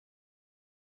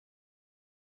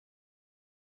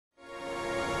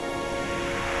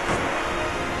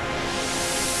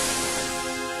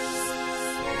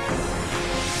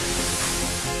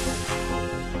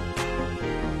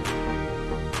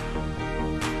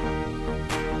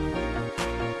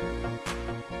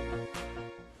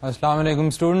Assalamu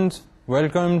alaikum students.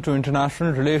 Welcome to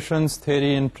International Relations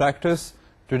Theory and Practice.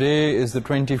 Today is the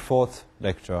 24th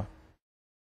lecture.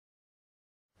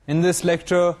 In this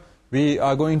lecture, we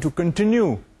are going to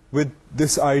continue with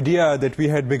this idea that we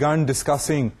had begun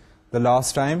discussing the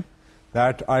last time.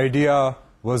 That idea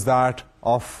was that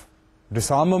of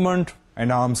disarmament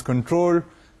and arms control.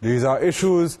 These are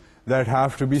issues that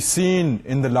have to be seen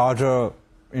in the larger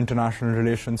international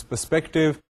relations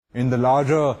perspective, in the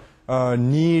larger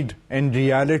need and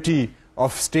reality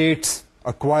of states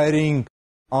acquiring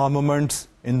armaments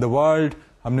in the world.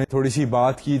 ہم نے تھوڑی سی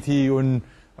بات کی تھی ان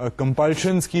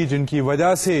compulsions کی جن کی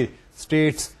وجہ سے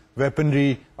states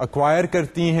weaponry acquire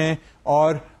کرتی ہیں،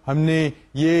 اور ہم نے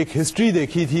یہ ایک ہسٹری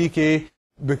دیکھی تھی کہ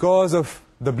because of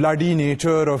the bloody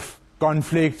nature of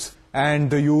conflicts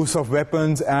and the use of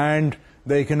weapons and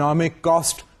the economic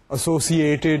cost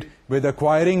associated with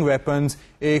acquiring weapons،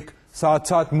 ایک ساتھ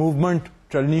ساتھ موومنٹ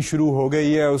چلنی شروع ہو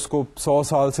گئی ہے. اس کو 100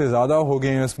 سال سے زیادہ ہو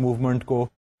گئے ہیں اس موومنٹ کو،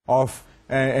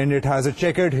 and it has a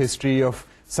checkered history of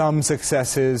some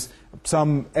successes,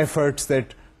 some efforts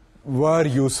that were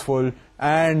useful,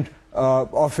 and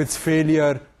of its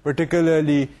failure,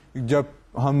 particularly جب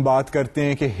ہم بات کرتے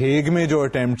ہیں کہ ہیگ میں جو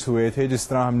اٹیمپٹس ہوئے تھے، جس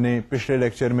طرح ہم نے پچھلے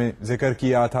لیکچر میں ذکر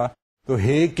کیا تھا، تو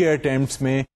ہیگ کے اٹیمپٹس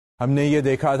میں ہم نے یہ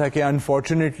دیکھا تھا کہ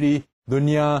انفارچونیٹلی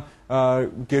دنیا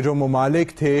کے جو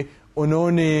ممالک تھے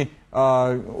انہوں نے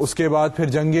اس کے بعد پھر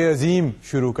جنگ عظیم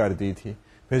شروع کر دی تھی.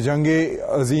 پھر جنگ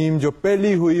عظیم جو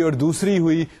پہلی ہوئی اور دوسری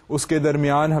ہوئی، اس کے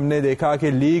درمیان ہم نے دیکھا کہ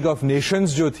لیگ آف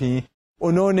نیشنز جو تھیں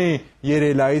انہوں نے یہ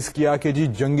ریئلائز کیا کہ جی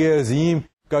جنگ عظیم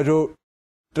کا جو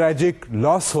ٹریجک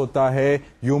لاس ہوتا ہے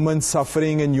human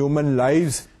suffering and human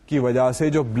lives کی وجہ سے،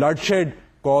 جو بلڈ شیڈ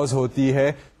کاز ہوتی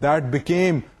ہے، that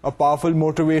became a powerful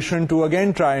motivation to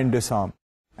again try and ڈسارم.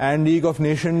 And league of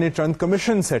nation نے چند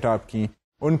کمیشن سیٹ اپ کی،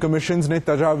 ان کمیشنز نے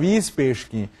تجاویز پیش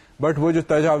کی، بٹ وہ جو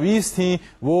تجاویز تھیں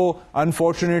وہ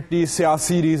انفارچونیٹلی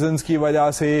سیاسی ریزنز کی وجہ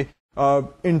سے،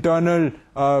 انٹرنل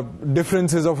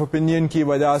ڈفرینسز آف اوپینین کی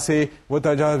وجہ سے وہ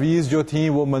تجاویز جو تھیں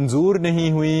وہ منظور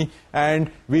نہیں ہوئیں. And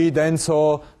we then so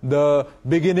the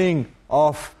beginning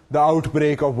of the out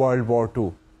break of world war to.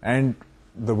 And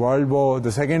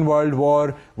the Second World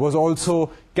War was also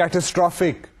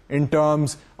catastrophic in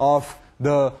terms of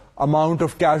the amount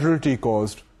of casualty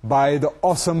caused by the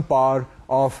awesome power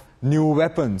of new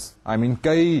weapons. I mean,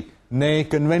 کئی نئے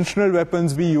conventional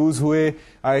weapons بھی use ہوئے.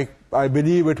 I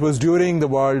believe it was during the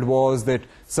world wars that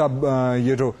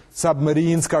یہ جو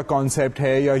submarines کا concept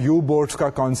ہے یا U-boats کا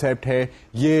concept ہے،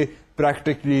 یہ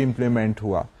practically implement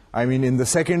ہوا. I mean, in the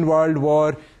Second World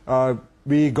War,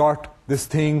 we got this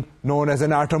thing known as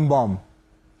an atom bomb,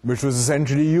 which was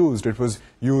essentially used. It was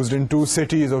used in 2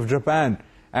 cities of Japan.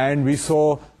 And we saw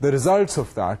the results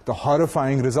of that, the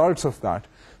horrifying results of that.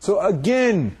 So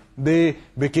again, they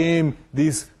became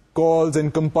these calls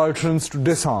and compulsions to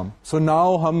disarm. So now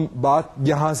hum baat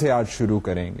yahan se aaj shuru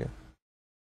karenge.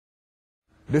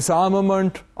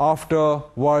 Disarmament after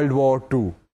World War II.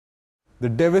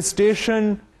 The devastation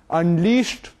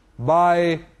unleashed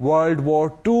by World War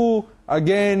II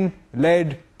again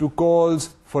led to calls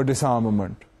for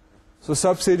disarmament. So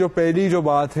سب سے جو پہلی جو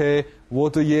بات ہے وہ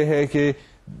تو یہ ہے کہ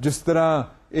جس طرح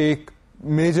ایک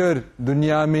میجر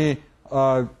دنیا میں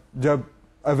جب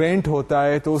ایونٹ ہوتا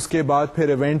ہے تو اس کے بعد پھر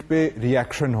ایونٹ پہ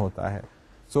ریئیکشن ہوتا ہے.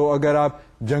 سو اگر آپ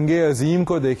جنگ عظیم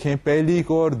کو دیکھیں، پہلی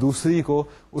کو اور دوسری کو،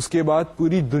 اس کے بعد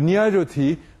پوری دنیا جو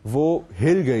تھی وہ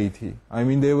ہل گئی تھی. آئی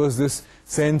مین there was this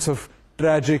sense of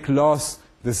tragic loss,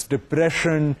 this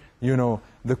depression,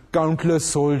 the countless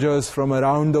soldiers from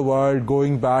around the world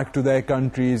going back to their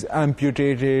countries,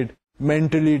 amputated,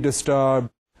 mentally disturbed.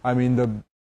 I mean, the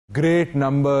great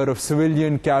number of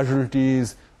civilian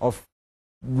casualties, of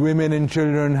women and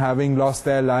children having lost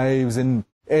their lives in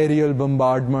aerial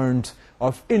bombardments,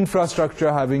 of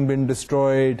infrastructure having been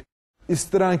destroyed. اس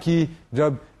طرح کی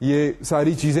جب یہ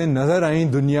ساری چیزیں نظر آئیں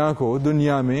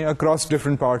دنیا میں across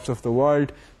different parts of the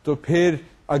world، تو پھر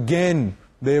again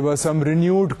there were some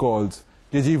renewed calls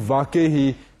کہ جی واقعی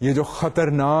ہی یہ جو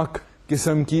خطرناک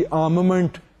قسم کی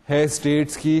آرممنٹ ہے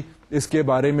اسٹیٹس کی، اس کے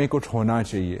بارے میں کچھ ہونا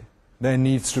چاہیے. There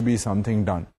needs to be something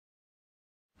done.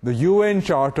 The UN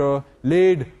Charter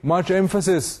laid much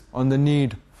emphasis on the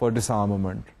need for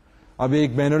disarmament. اب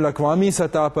ایک بین الاقوامی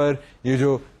سطح پر یہ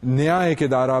جو نیا ایک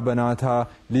ادارہ بنا تھا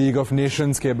لیگ آف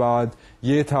نیشنز کے بعد،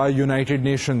 یہ تھا یونائٹڈ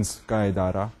نیشنز کا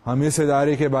ادارہ. ہم اس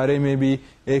ادارے کے بارے میں بھی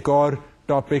ایک اور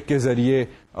ٹاپک کے ذریعے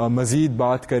مزید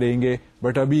بات کریں گے،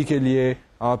 بٹ ابھی کے لیے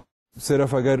آپ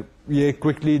صرف اگر یہ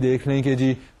کوئکلی دیکھ لیں کہ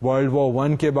جی ورلڈ وار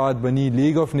 1 کے بعد بنی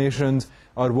لیگ آف نیشنز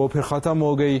اور وہ پھر ختم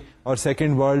ہو گئی، اور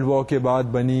سیکنڈ ورلڈ وار کے بعد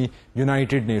بنی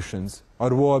یونائٹڈ نیشنز،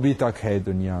 اور وہ ابھی تک ہے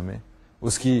دنیا میں.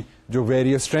 اس کی جو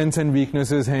ویریس اسٹرینتھس اینڈ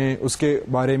ویکنیسز ہیں اس کے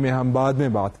بارے میں ہم بعد میں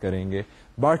بات کریں گے.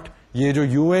 بٹ یہ جو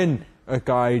یو این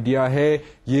کا آئیڈیا ہے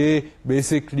یہ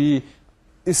بیسکلی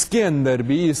اس کے اندر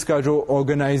بھی اس کا جو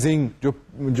آرگنائزنگ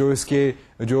جو اس کے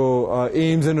جو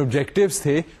ایمز اینڈ آبجیکٹیوز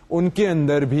تھے ان کے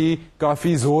اندر بھی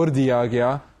کافی زور دیا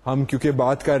گیا. ہم کیونکہ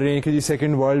بات کر رہے ہیں کہ جی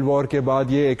سیکنڈ ورلڈ وار کے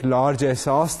بعد یہ ایک لارج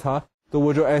احساس تھا, تو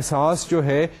وہ جو احساس جو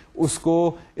ہے اس کو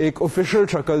ایک آفیشیل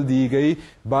شکل دی گئی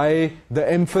by the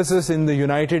emphasis in the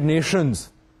United nations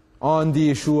on the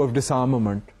issue of dish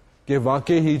armament, کہ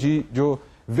واقعی ہی جی جو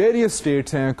ویریس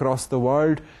اسٹیٹس ہیں اکراس دا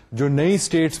ورلڈ, جو نئی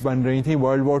اسٹیٹس بن رہی تھیں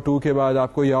ورلڈ وار 2 کے بعد.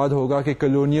 آپ کو یاد ہوگا کہ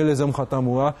کلونیلزم ختم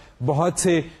ہوا, بہت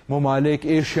سے ممالک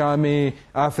ایشیا میں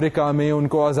افریقہ میں ان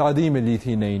کو آزادی ملی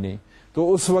تھی نئی نئی,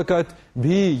 تو اس وقت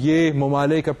بھی یہ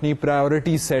ممالک اپنی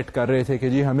پرائیورٹی سیٹ کر رہے تھے کہ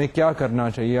جی ہمیں کیا کرنا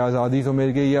چاہیے, آزادی تو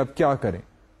مل گئی اب کیا کریں.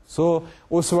 سو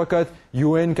اس وقت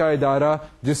یو این کا ادارہ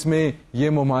جس میں یہ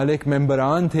ممالک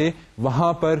ممبران تھے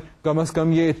وہاں پر کم از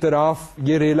کم یہ اعتراف,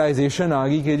 یہ ریئلائزیشن آ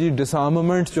گئی کہ جی ڈس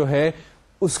آرمامنٹ جو ہے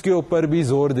اس کے اوپر بھی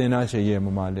زور دینا چاہیے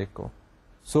ممالک کو.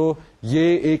 سو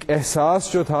یہ ایک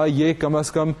احساس جو تھا یہ کم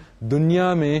از کم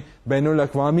دنیا میں بین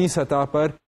الاقوامی سطح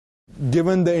پر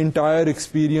given the entire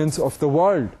experience of the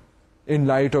world in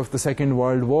light of the Second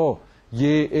World War,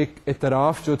 یہ ایک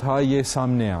اعتراف جو تھا یہ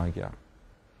سامنے آ گیا.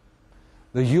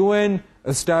 The UN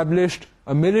established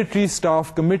a military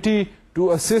staff committee to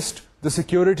assist the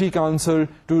Security Council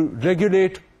to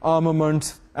regulate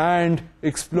armaments and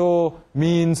explore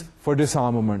means for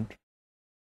disarmament.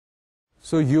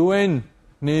 So UN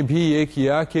نے بھی یہ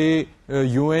کیا کہ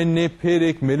UN نے پھر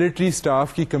ایک ملٹری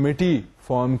اسٹاف کی کمیٹی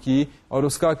فارم کی, اور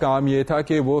اس کا کام یہ تھا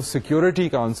کہ وہ سیکورٹی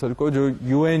کاؤنسل کو, جو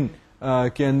یو این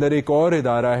کے اندر ایک اور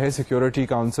ادارہ ہے سیکورٹی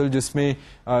کاؤنسل جس میں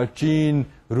چین,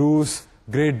 روس,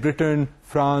 گریٹ برٹن,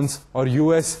 فرانس اور یو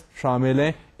ایس شامل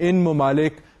ہیں, ان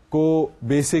ممالک کو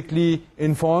بیسکلی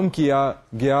انفارم کیا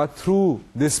گیا تھرو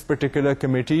دس پرٹیکولر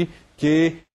کمیٹی کہ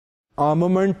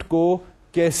آرمامنٹ کو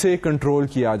کیسے کنٹرول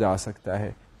کیا جا سکتا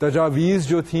ہے. تجاویز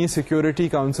جو تھیں سیکورٹی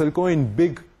کاؤنسل کو ان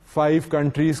بگ 5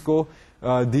 کنٹریز کو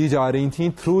دی جا رہی تھیں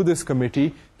تھرو دس کمیٹی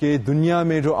کہ دنیا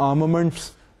میں جو آرمامنٹس,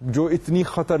 جو اتنی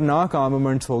خطرناک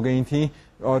آرمامنٹس ہو گئی تھیں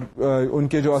اور ان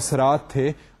کے جو اثرات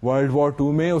تھے ورلڈ وار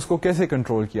 2 میں, اس کو کیسے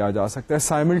کنٹرول کیا جا سکتا ہے.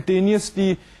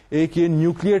 سائملٹینیسلی ایک یہ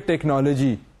نیوکلیئر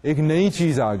ٹیکنالوجی ایک نئی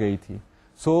چیز آ گئی تھی.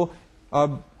 سو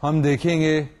اب ہم دیکھیں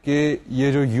گے کہ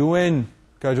یہ جو یو این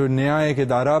کا جو نیا ایک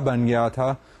ادارہ بن گیا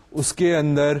تھا اس کے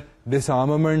اندر ڈس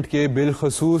آرمامنٹ کے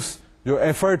بالخصوص جو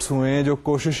ایفرٹس ہوئے ہیں, جو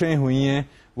کوششیں ہوئی ہیں,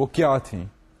 وہ کیا تھیں.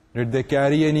 Did they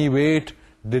carry any weight?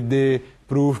 Did they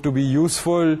prove to be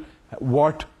useful?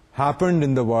 What happened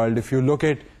in the world? If you look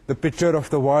at the picture of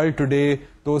the world today,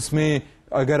 تو اس میں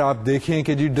اگر آپ دیکھیں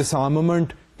کہ جی ڈس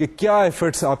آرمامنٹ کے کیا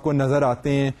ایفرٹس آپ کو نظر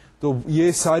آتے ہیں, تو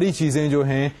یہ ساری چیزیں جو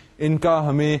ہیں ان کا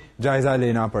ہمیں جائزہ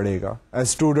لینا پڑے گا as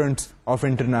students of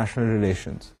international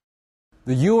relations.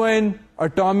 The UN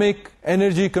Atomic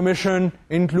Energy Commission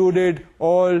included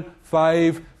all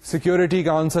 5 Security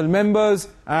Council members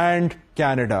and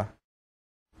Canada.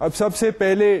 اب سب سے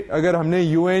پہلے اگر ہم نے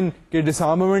یو این کے ڈس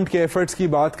آرمامنٹ کے ایفرٹس کی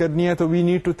بات کرنی ہے تو we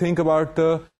need to think about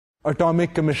the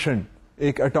atomic commission.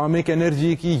 ایک اٹامک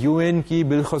انرجی کی یو این کی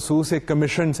بالخصوص ایک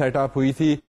کمیشن سیٹ اپ ہوئی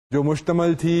تھی جو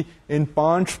مشتمل تھی ان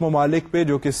 5 ممالک پہ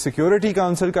جو کہ سیکورٹی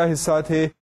کاؤنسل کا حصہ تھے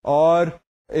اور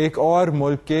ایک اور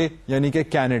ملک کے یعنی کہ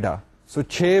کینیڈا. سو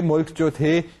 6 ملک جو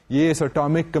تھے یہ اس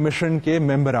اٹامک کمیشن کے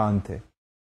ممبران تھے.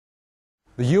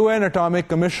 The UN Atomic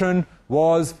Commission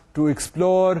was to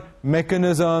explore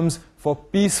mechanisms for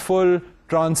peaceful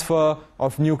transfer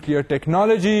of nuclear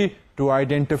technology, to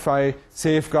identify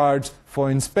safeguards for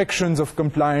inspections of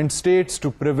compliant states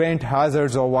to prevent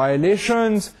hazards or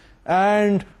violations,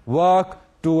 and work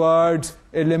towards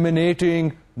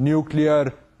eliminating nuclear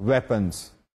weapons.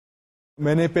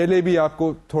 میں نے پہلے بھی آپ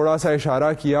کو تھوڑا سا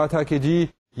اشارہ کیا تھا کہ جی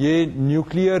یہ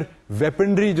نیوکلیئر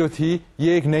ویپنری جو تھی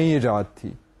یہ ایک نئی ایجاد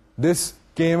تھی. This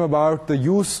came about, the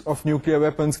use of nuclear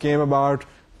weapons came about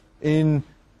in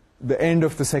the end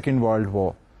of the Second World War.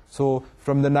 So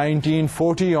from the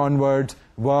 1940 onwards,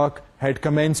 work had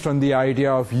commenced on the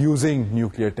idea of using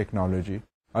nuclear technology.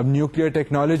 اب nuclear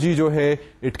technology جو ہے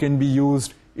it can be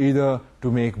used either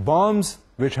to make bombs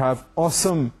which have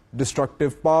awesome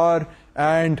destructive power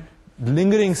and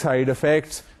lingering side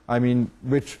effects, I mean,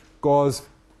 which cause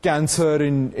cancer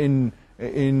in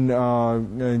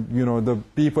the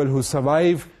people who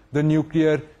survive the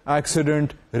nuclear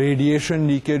accident. Radiation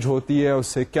leakage ہوتی ہے, اس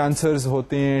سے cancers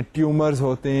ہوتے ہیں, tumours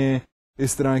ہوتے ہیں,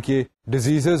 اس طرح کے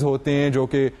diseases ہوتے ہیں جو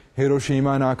کہ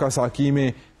ہیروشیما ناکاساکی میں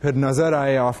پھر نظر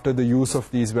آئے after the use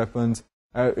of these weapons.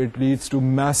 It leads to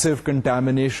massive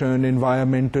contamination,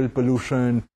 environmental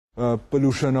pollution,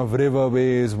 pollution of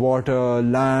riverways, water,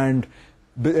 land,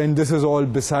 and this is all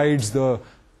besides the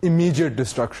immediate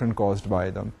destruction caused by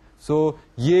them. So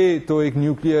یہ تو ایک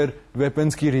nuclear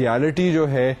weapons کی reality جو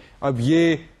ہے. اب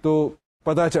یہ تو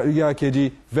پتہ چل گیا کہ جی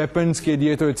ویپنس کے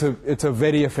لیے تو it's a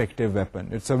very effective weapon,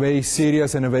 it's a very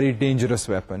serious and a very dangerous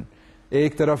weapon.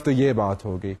 ایک طرف تو یہ بات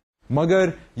ہو گئی, مگر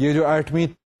یہ جو ایٹمی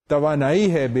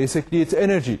توانائی ہے basically it's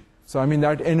energy. So I mean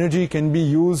that energy can be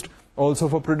used also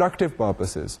for productive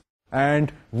purposes,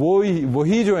 and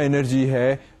وہی جو انرجی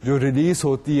ہے جو ریلیز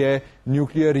ہوتی ہے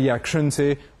نیوکلیئر ریئیکشن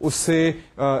سے, اس سے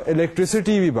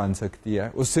الیکٹریسٹی بھی بن سکتی ہے.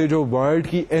 اس سے جو ورلڈ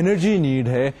کی انرجی نیڈ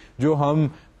ہے, جو ہم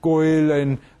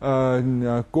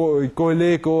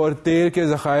کوئلے کو اور تیل کے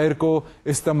ذخائر کو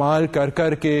استعمال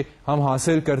کر کے ہم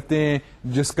حاصل کرتے ہیں,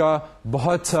 جس کا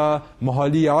بہت سا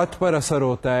ماحولیات پر اثر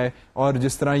ہوتا ہے, اور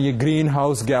جس طرح یہ گرین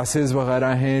ہاؤس گیسز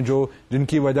وغیرہ ہیں جن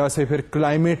کی وجہ سے پھر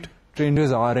کلائمیٹ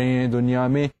چینجز آ رہے ہیں دنیا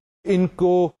میں, ان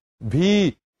کو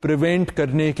بھی پریونٹ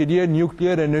کرنے کے لیے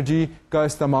نیوکلیئر انرجی کا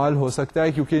استعمال ہو سکتا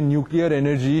ہے, کیونکہ nuclear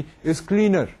energy is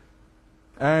cleaner,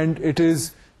 and it is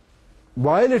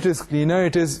while it is cleaner,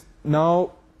 it is now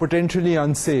potentially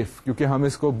unsafe, کیونکہ ہم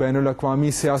اس کو بین الاقوامی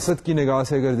سیاست کی نگاہ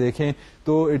سے اگر دیکھیں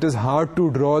تو it is hard to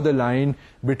draw the line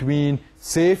between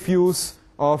safe use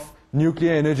of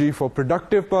nuclear energy for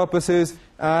productive purposes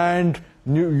and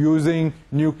using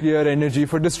nuclear energy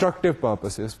for destructive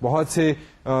purposes. بہت سے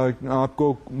آپ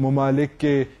کو ممالک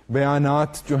کے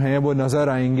بیانات جو ہیں وہ نظر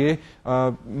آئیں گے,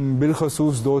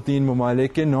 بالخصوص 2-3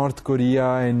 ممالک کے, north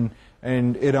Korea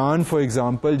and Iran for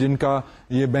example, جن کا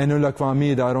یہ بین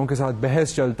الاقوامی اداروں کے ساتھ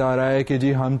بحث چلتا آ رہا ہے کہ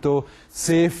جی ہم تو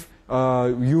سیف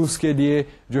یوز کے لیے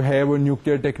جو ہے وہ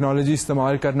نیوکلیئر ٹیکنالوجی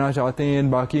استعمال کرنا چاہتے ہیں,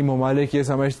 باقی ممالک یہ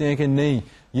سمجھتے ہیں کہ نہیں,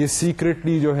 یہ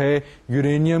سیکرٹلی جو ہے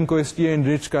یورینیم کو اس لیے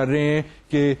انرچ کر رہے ہیں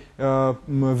کہ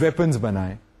ویپنز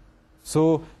بنائیں.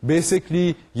 سو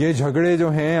بیسکلی یہ جھگڑے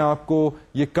جو ہیں آپ کو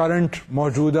یہ کرنٹ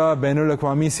موجودہ بین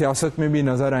الاقوامی سیاست میں بھی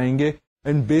نظر آئیں گے.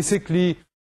 And basically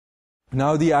now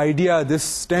the idea, this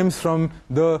stems from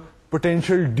the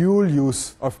potential dual use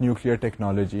of nuclear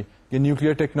technology. The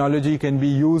nuclear technology can be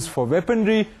used for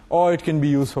weaponry or it can be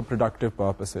used for productive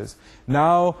purposes.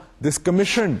 Now this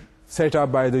commission set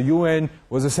up by the UN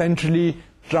was essentially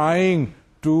trying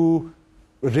to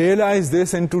realize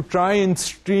this and to try and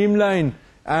streamline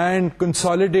and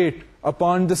consolidate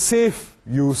upon the safe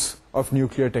use of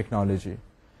nuclear technology.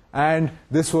 And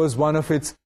this was one of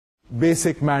its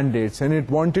basic mandates, and it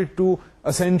wanted to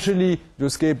essentially, جو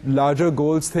اس کے larger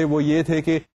goals تھے وہ یہ تھے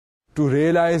کہ to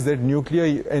realize that nuclear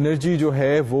energy جو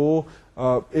ہے وہ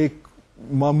ایک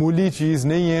معمولی چیز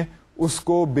نہیں ہے, اس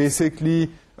کو بیسکلی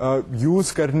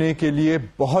یوز کرنے کے لیے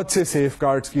بہت سے سیف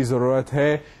گارڈز کی ضرورت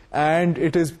ہے, and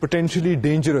it is potentially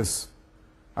dangerous.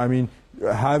 I mean,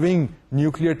 having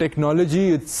nuclear technology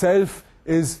itself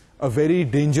is a very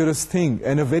dangerous thing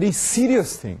and a very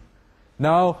serious thing.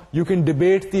 Now you can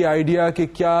debate the idea کہ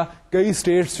کیا کئی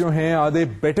اسٹیٹس جو ہیں are they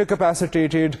better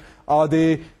capacitated, are they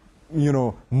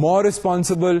more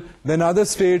responsible than other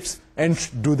states, and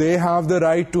do they have the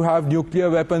right to have nuclear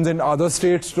weapons and other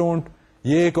states don't.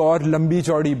 یہ ایک اور لمبی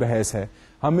چوڑی بحث ہے,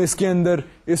 ہم اس کے اندر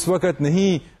اس وقت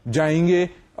نہیں جائیں گے.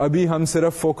 ابھی ہم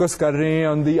صرف فوکس کر رہے ہیں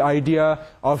on the idea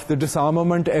of the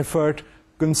disarmament effort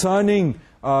concerning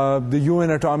the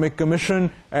UN Atomic Commission,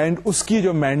 and اس کی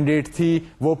جو مینڈیٹ تھی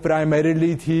وہ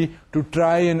primarily تھی to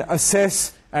try and assess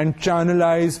and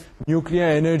channelize nuclear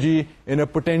energy in a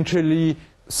potentially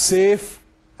safe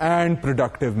and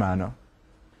productive manner.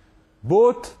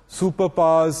 Both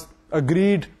superpowers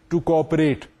agreed to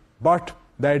cooperate, but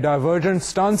their divergent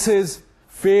stances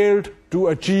failed to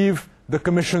achieve the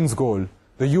Commission's goal.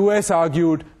 The US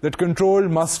argued that control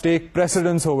must take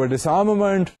precedence over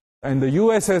disarmament, and the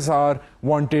USSR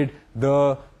wanted the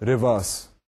reverse.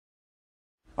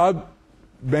 اب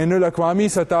بین الاقوامی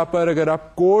سطح پر اگر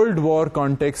آپ cold war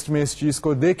context میں اس چیز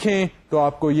کو دیکھیں تو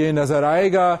آپ کو یہ نظر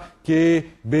آئے گا کہ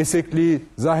بیسکلی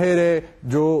ظاہر ہے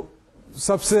جو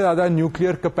سب سے زیادہ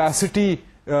نیوکلیئر کیپیسٹی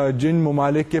جن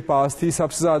ممالک کے پاس تھی,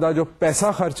 سب سے زیادہ جو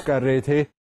پیسہ خرچ کر رہے تھے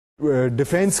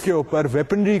ڈیفینس کے اوپر,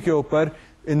 ویپنری کے اوپر,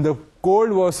 in the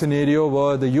Cold War scenario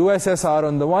were the USSR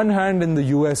on the one hand and the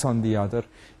US on the other.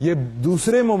 یہ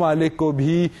دوسرے ممالک کو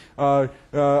بھی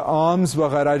آرمز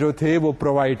وغیرہ جو تھے وہ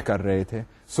پرووائڈ کر رہے تھے.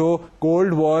 سو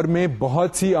کولڈ وار میں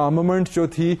بہت سی آرممنٹ جو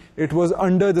تھی it was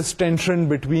under this tension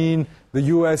between the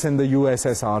US and the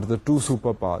USSR, the two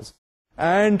superpowers.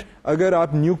 And اگر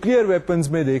آپ نیوکلیئر ویپنز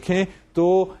میں دیکھیں تو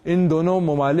ان دونوں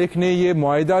ممالک نے یہ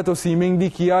معاہدہ تو سیمنگلی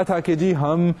کیا تھا کہ جی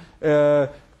ہم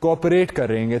کوآپریٹ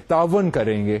کریں گے, تعاون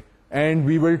کریں گے, اینڈ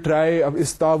وی ول ٹرائی, اب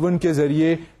اس تعاون کے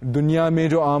ذریعے دنیا میں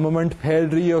جو آرممنٹ پھیل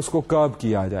رہی ہے اس کو کرب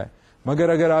کیا جائے. مگر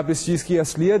اگر آپ اس چیز کی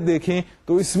اصلیت دیکھیں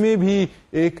تو اس میں بھی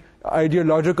ایک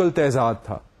آئیڈیالوجیکل تضاد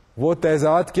تھا. وہ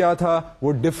تضاد کیا تھا,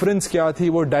 وہ ڈفرنس کیا تھی,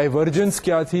 وہ ڈائیورجنس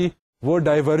کیا تھی؟ وہ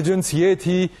ڈائیورجنس یہ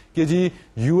تھی کہ جی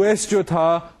یو ایس جو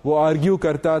تھا وہ آرگیو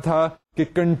کرتا تھا کہ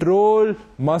control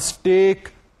must take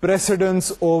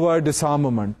precedence over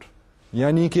disarmament,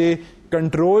 یعنی کہ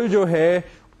کنٹرول جو ہے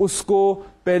اس کو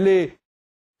پہلے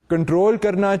کنٹرول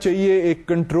کرنا چاہیے. ایک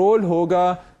کنٹرول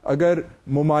ہوگا اگر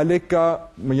ممالک کا,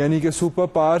 یعنی کہ سپر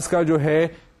پاورز کا جو ہے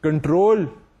کنٹرول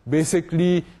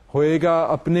بیسکلی ہوئے گا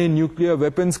اپنے نیوکلیئر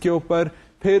ویپنز کے اوپر,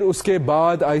 پھر اس کے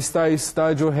بعد آہستہ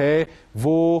آہستہ جو ہے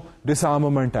وہ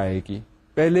ڈسارممنٹ آئے گی.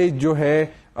 پہلے جو ہے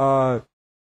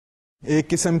ایک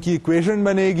قسم کی ایکویژن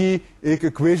بنے گی, ایک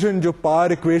ایکویژن جو پار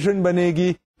ایکویژن بنے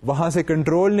گی, وہاں سے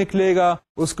کنٹرول نکلے گا,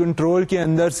 اس کنٹرول کے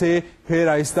اندر سے پھر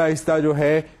آہستہ آہستہ جو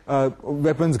ہے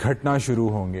ویپنز گھٹنا شروع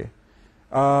ہوں گے.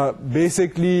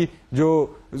 بیسکلی جو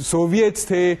سوویتس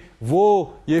تھے وہ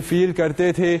یہ فیل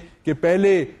کرتے تھے کہ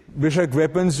پہلے بے شک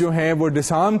ویپنز جو ہیں وہ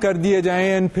ڈسارم کر دیے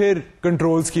جائیں اینڈ پھر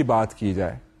کنٹرولز کی بات کی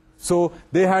جائے. سو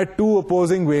they had two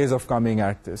opposing ways of coming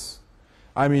at this.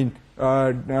 آئی مین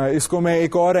اس کو میں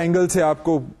ایک اور اینگل سے آپ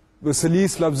کو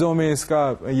سلیس لفظوں میں اس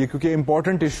کا, یہ کیونکہ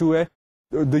امپورٹنٹ ایشو ہے,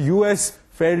 دا یو ایس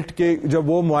فیلٹ کے جب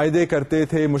وہ معاہدے کرتے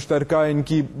تھے مشترکہ ان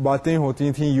کی باتیں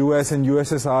ہوتی تھیں U S and U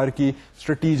S S R کی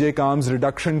اسٹریٹیجک آرمز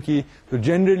ریڈکشن کی, تو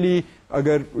جنرلی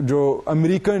اگر جو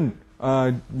امریکن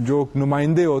جو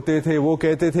نمائندے ہوتے تھے وہ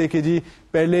کہتے تھے کہ جی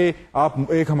پہلے آپ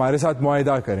ایک ہمارے ساتھ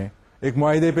معاہدہ کریں, ایک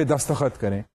معاہدے پہ دستخط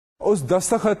کریں, اس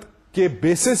دستخط کے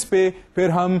بیسس پہ پھر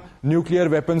ہم نیوکلیئر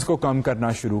ویپنز کو کم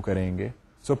کرنا شروع کریں گے.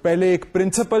 سو پہلے ایک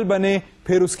پرنسپل بنے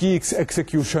پھر اس کی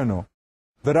execution who.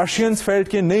 The Russians felt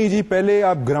کہ نہیں جی پہلے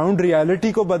آپ گراؤنڈ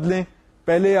ریالٹی کو بدلیں,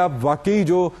 پہلے آپ واقعی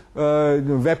جو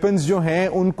ویپنز جو ہیں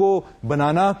ان کو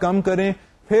بنانا کم کریں,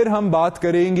 پھر ہم بات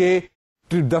کریں گے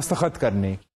دستخط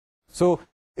کرنے. سو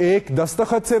ایک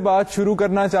دستخط سے بات شروع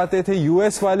کرنا چاہتے تھے یو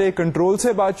ایس والے, کنٹرول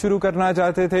سے بات شروع کرنا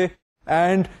چاہتے تھے,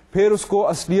 اینڈ پھر اس کو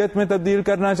اصلیت میں تبدیل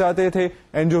کرنا چاہتے تھے.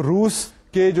 اینڈ جو روس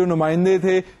کے جو نمائندے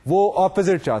تھے وہ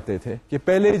اپوزٹ چاہتے تھے کہ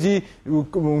پہلے جی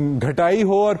گھٹائی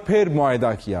ہو اور پھر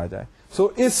معاہدہ کیا جائے. سو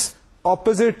اس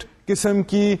اپوزٹ قسم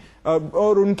کی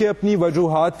اور ان کے اپنی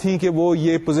وجوہات تھیں کہ وہ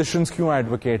یہ پوزیشنز کیوں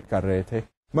ایڈوکیٹ کر رہے تھے,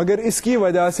 مگر اس کی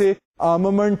وجہ سے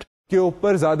آرمامنٹ کے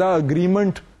اوپر زیادہ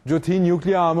اگریمنٹ جو تھی,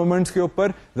 نیوکلیئر آرمامنٹس کے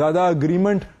اوپر زیادہ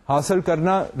اگریمنٹ حاصل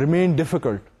کرنا remain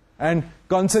difficult, and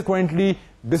consequently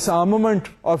disarmament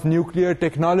of nuclear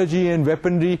technology and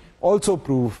weaponry also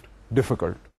proved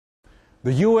difficult.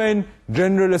 The UN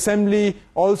General Assembly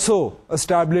also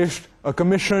established a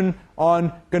commission on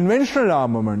conventional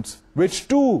armaments, which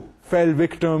too fell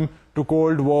victim to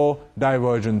Cold War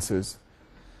divergences.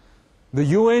 The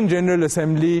UN General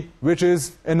Assembly, which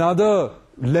is another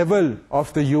level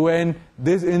of the UN,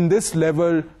 in this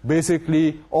level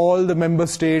basically all the member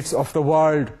states of the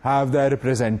world have their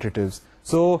representatives.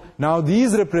 So now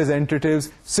these representatives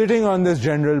sitting on this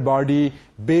general body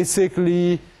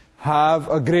basically have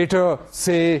a greater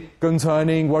say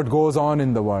concerning what goes on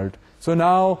in the world. So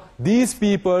now these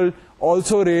people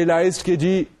also realized کہ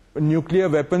جی nuclear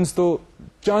weapons تو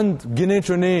چند گنے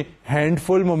چنے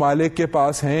handful ممالک کے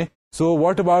پاس ہیں. So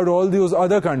what about all those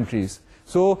other countries?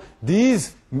 So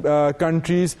these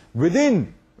countries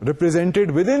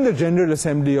represented within the General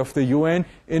Assembly of the UN,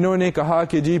 انہوں نے کہا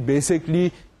کہ جی basically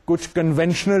کچھ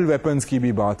کنونشنل ویپنز کی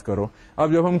بھی بات کرو.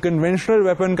 اب جب ہم کنونشنل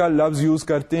ویپن کا لفظ یوز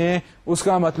کرتے ہیں اس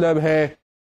کا مطلب ہے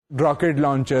راکٹ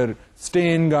لانچر,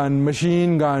 اسٹین گن,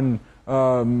 مشین گن,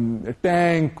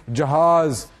 ٹینک,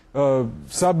 جہاز,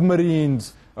 سب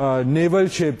مرینز, نیول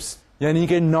شپس, یعنی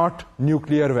کہ ناٹ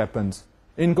نیوکلیئر ویپنز,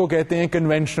 ان کو کہتے ہیں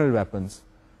کنونشنل ویپنز.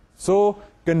 سو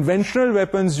کنونشنل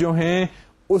ویپنز جو ہیں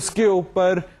اس کے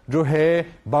اوپر جو ہے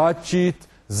بات چیت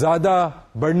زیادہ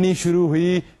بڑھنی شروع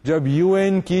ہوئی جب یو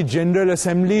این کی جنرل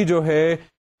اسمبلی جو ہے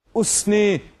اس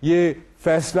نے یہ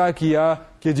فیصلہ کیا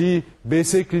کہ جی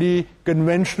basically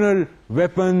conventional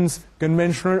weapons,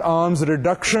 conventional arms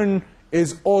reduction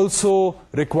is also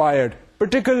required,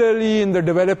 particularly in the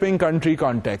developing country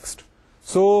context.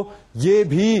 سو یہ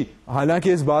بھی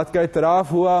حالانکہ اس بات کا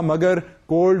اعتراف ہوا مگر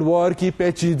کولڈ وار کی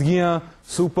پیچیدگیاں,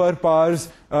 سپر پاورز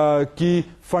کی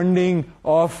funding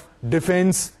of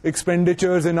defense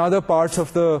expenditures in other parts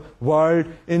of the world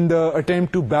in the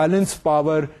attempt to balance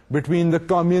power between the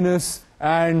communists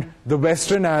and the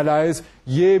western allies,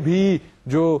 یہ بھی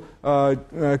جو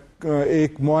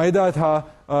ایک معاہدہ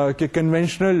تھا کہ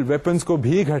کنونشنل ویپنز کو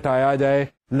بھی گھٹایا جائے,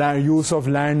 use of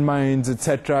land mines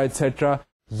etcetera etcetera,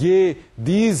 یہ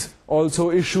these also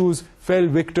issues fell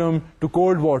victim to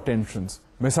Cold War tensions.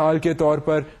 مثال کے طور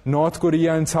پر نارتھ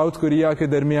کوریا اور ساؤتھ کوریا کے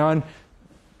درمیان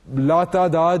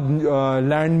لاتعداد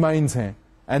لینڈ مائنز ہیں,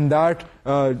 اینڈ دیٹ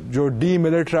جو ڈی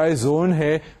ملٹرائز زون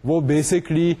ہے وہ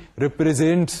بیسکلی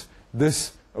ریپرزینٹس دس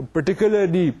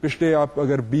پرٹیکولرلی پچھلے آپ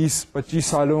اگر 20-25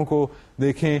 سالوں کو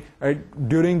دیکھیں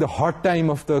during the hot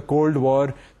time of the cold war,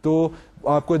 تو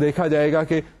آپ کو دیکھا جائے گا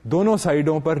کہ دونوں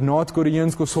سائڈوں پر نارتھ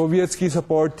کوریئنس کو سوویتس کی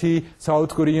سپورٹ تھی,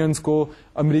 ساؤتھ کوریئنس کو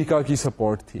امریکہ کی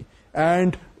سپورٹ تھی,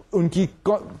 اینڈ ان کی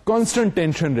کانسٹنٹ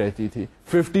ٹینشن رہتی تھی.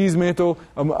 50s میں تو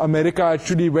امریکہ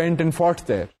ایکچولی وینٹ اینڈ فاٹ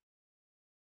دیر.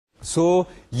 سو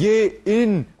یہ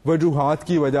ان وجوہات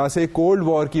کی وجہ سے, کولڈ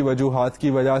وار کی وجوہات کی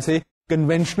وجہ سے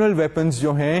کنونشنل ویپنز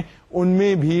جو ہیں ان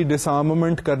میں بھی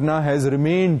ڈسارممنٹ کرنا has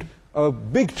remained a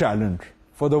big challenge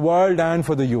for the world and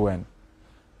for the UN.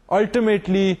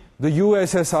 Ultimately, the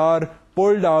USSR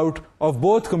pulled out of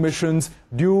both commissions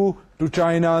due to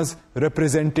China's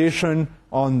representation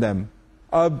on them.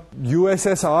 اب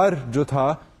USSR جو تھا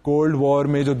کولڈ وار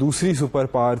میں جو دوسری سپر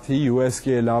پاور تھی US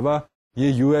کے علاوہ,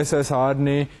 یہ USSR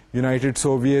نے یونائٹڈ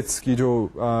سوویتس کی جو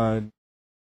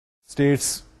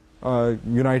status,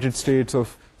 United States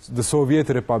of the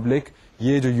Soviet republic,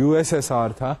 یہ جو USSR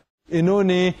تھا, انہوں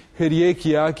نے پھر یہ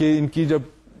کیا کہ ان کی جب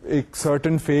ایک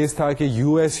سرٹن فیز تھا کہ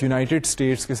US یونائٹڈ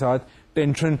اسٹیٹس کے ساتھ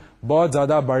ٹینشن بہت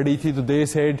زیادہ بڑھ رہی تھی, تو دے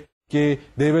سیڈ کہ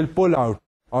دے ول pull out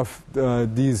of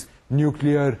these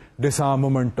nuclear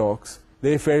disarmament talks.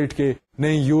 They felt کہ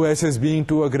نہیں, US is being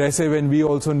too aggressive and we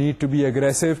also need to be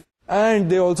aggressive,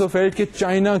 and they also felt کہ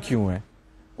چائنا کیوں ہے.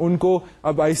 ان کو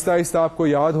اب آہستہ آہستہ آپ کو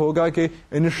یاد ہوگا کہ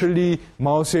انیشلی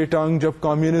ماؤ سے ٹنگ جب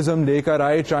کمیونزم لے کر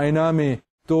آئے چائنا میں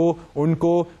تو ان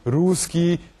کو روس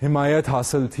کی حمایت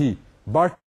حاصل تھی,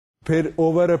 بٹ پھر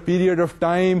over a period of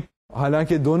time,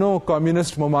 حالانکہ دونوں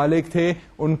کمیونسٹ ممالک تھے,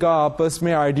 ان کا آپس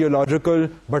میں آئیڈیولوجیکل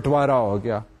بٹوارا ہو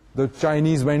گیا. The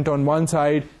Chinese went on one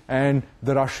side and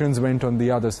the Russians went on the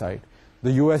other side.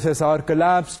 The USSR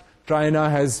collapsed, China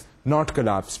has not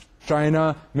collapsed. China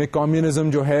میں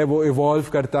communism جو ہے وہ evolve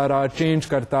کرتا رہا, change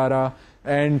کرتا رہا,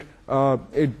 and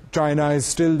China is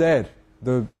still there.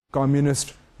 The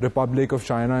Communist Republic of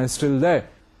China is still there.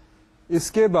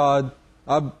 اس کے بعد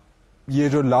اب یہ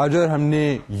جو لارجر ہم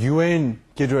نے UN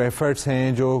کے جو ایفرٹس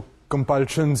ہیں, جو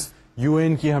کمپلشنز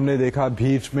UN کی ہم نے دیکھا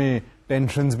بیچ میں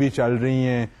ٹینشنز بھی چل رہی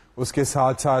ہیں, اس کے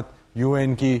ساتھ ساتھ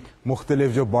UN کی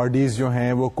مختلف جو باڈیز جو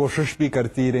ہیں وہ کوشش بھی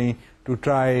کرتی رہیں to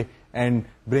try and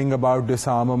bring about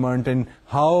disarmament, and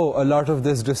how a lot of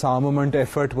this disarmament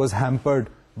effort was hampered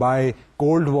by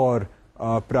cold war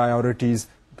priorities,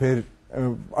 پھر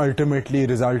ultimately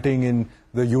resulting in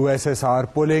the USSR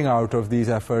pulling out of these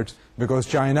efforts because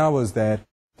China was there.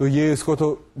 تو یہ اس کو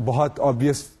تو بہت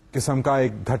obvious قسم کا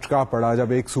ایک دھچکا پڑا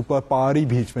جب ایک سپر پاور ہی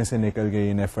بیچ میں سے نکل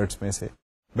گئی ان ایفرٹس میں سے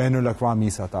بین الاقوامی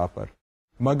سطح پر.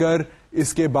 مگر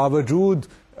اس کے باوجود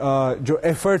جو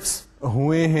ایفرٹس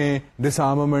ہوئے ہیں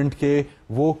ڈسارممنٹ کے,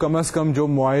 وہ کم از کم جو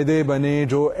معاہدے بنے,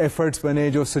 جو ایفرٹس بنے,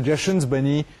 جو سجیشنز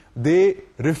بنی, they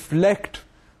reflect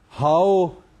how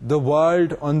the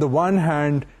world on the one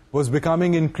hand was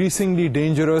becoming increasingly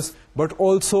dangerous, but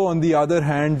also on the other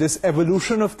hand this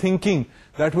evolution of thinking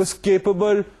that was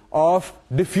capable of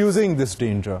diffusing this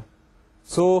danger.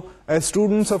 So as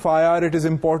students of IR it is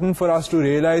important for us to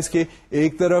realize کہ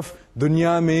ایک طرف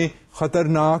دنیا میں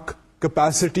خطرناک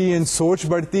capacity and سوچ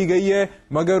بڑھتی گئی ہے,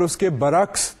 مگر اس کے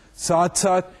برعکس ساتھ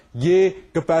ساتھ یہ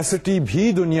کیپیسٹی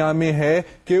بھی دنیا میں ہے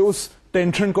کہ اس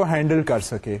ٹینشن کو ہینڈل کر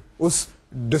سکے, اس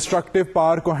ڈسٹرکٹیو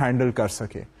پاور کو ہینڈل کر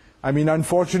سکے. I mean,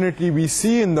 unfortunately we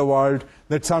see in the world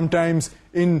that sometimes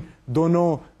ان دونوں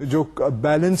جو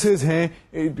بیلنسز ہیں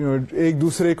ایک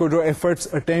دوسرے کو جو ایفرٹس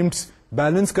اٹیمپٹس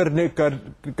بیلنس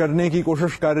کرنے کی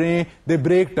کوشش کر رہے ہیں, دے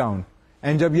بریک ڈاؤن,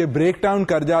 اینڈ جب یہ بریک ڈاؤن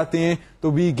کر جاتے ہیں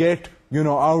تو وی گیٹ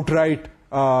آؤٹ رائٹ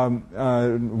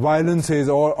وائلنسز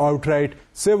اور out right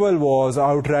civil wars,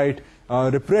 out right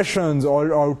repressions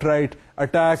or outright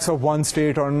attacks of one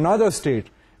state or another state.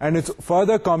 And it's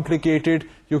further complicated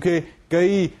کیونکہ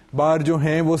کئی بار جو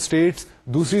ہیں وہ اسٹیٹس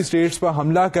دوسری اسٹیٹس پر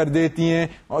حملہ کر دیتی ہیں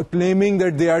اور claiming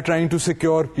that they are trying to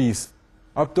secure peace.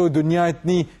 اب تو دنیا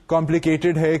اتنی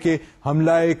کمپلیکیٹڈ ہے کہ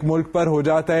حملہ ایک ملک پر ہو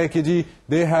جاتا ہے کہ جی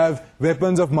they have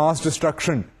weapons of mass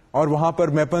destruction, اور وہاں پر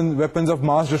weapons of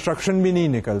mass destruction بھی نہیں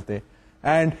نکلتے,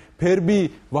 اینڈ پھر بھی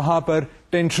وہاں پر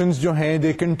ٹینشنز جو ہیں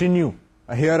they continue.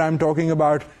 Here I'm talking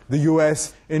about the US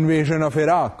invasion of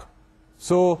Iraq.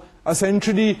 So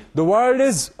essentially the world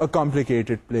is a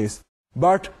complicated place,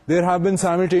 but there have been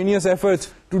simultaneous efforts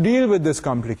to deal with this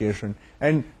complication,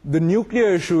 and the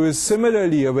nuclear issue is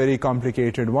similarly a very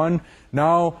complicated one.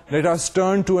 Now let us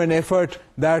turn to an effort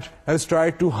that has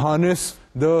tried to harness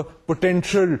the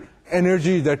potential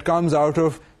energy that comes out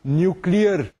of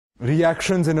nuclear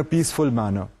reactions in a peaceful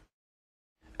manner.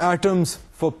 Atoms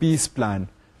for Peace plan.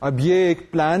 اب یہ ایک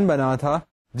plan بنا تھا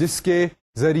جس کے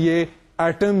ذریعے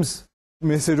atoms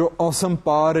میں سے جو اوسم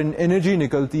پاور اینڈ انرجی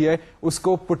نکلتی ہے اس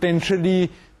کو پوٹینشلی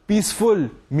پیسفل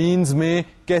مینز میں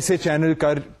کیسے چینل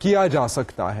کیا جا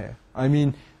سکتا ہے. آئی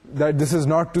مین that this is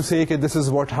not to say that this is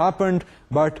what happened,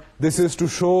 but this is to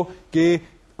show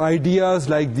that ideas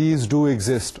like these do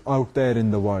exist out there in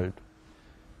the world.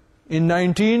 In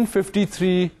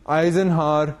 1953,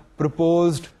 Eisenhower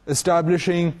proposed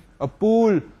establishing a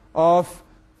pool of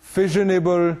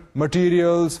fissionable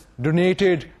materials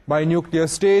donated by nuclear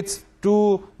states to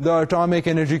the Atomic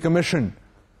Energy Commission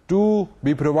to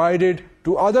be provided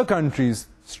to other countries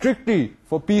strictly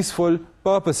for peaceful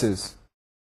purposes.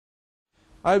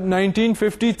 اب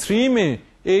 1953 میں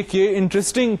ایک یہ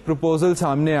interesting proposal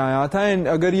سامنے آیا تھا، and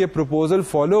اگر یہ proposal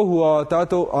follow ہوا ہوتا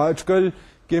تو آج کل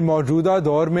کے موجودہ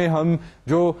دور میں ہم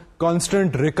جو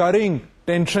کانسٹنٹ ریکرنگ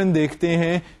ٹینشن دیکھتے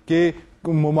ہیں کہ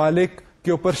ممالک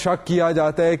کے اوپر شک کیا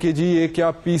جاتا ہے کہ جی یہ کیا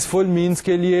پیسفل مینز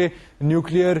کے لیے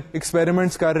نیوکلیئر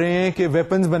ایکسپیریمنٹس کر رہے ہیں کہ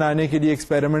ویپنز بنانے کے لیے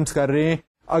ایکسپیریمنٹس کر رہے ہیں،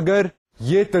 اگر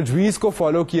یہ تجویز کو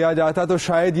فالو کیا جاتا تو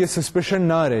شاید یہ سسپیشن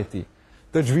نہ رہتی.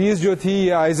 تجویز جو تھی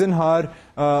یہ آئزنہار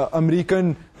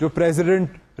امریکن جو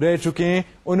پریزیڈنٹ رہ چکے ہیں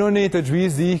انہوں نے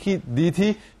تجویز دی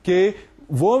تھی کہ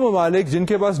وہ ممالک جن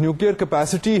کے پاس نیوکلیئر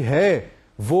کیپیسٹی ہے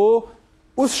وہ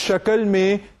اس شکل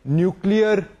میں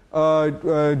نیوکلیئر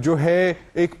جو ہے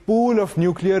ایک پول آف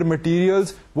نیوکلیئر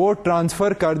مٹیریلز وہ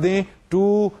ٹرانسفر کر دیں to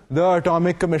the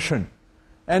atomic commission,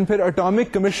 and پھر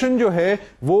اٹامک کمیشن جو ہے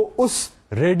وہ اس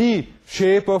ready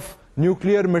shape of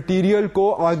nuclear material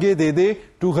کو آگے دے دے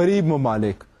ٹو غریب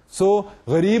ممالک. سو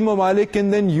غریب ممالک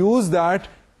can then use that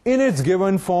in its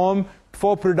given form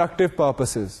for productive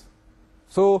purposes.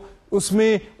 سو اس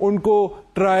میں ان کو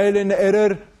ٹرائل اینڈ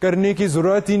ایرر کرنے کی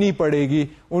ضرورت ہی نہیں پڑے گی،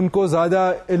 ان کو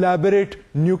زیادہ الیبریٹ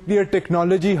نیوکلیئر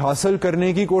ٹیکنالوجی حاصل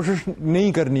کرنے کی کوشش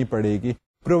نہیں کرنی پڑے گی،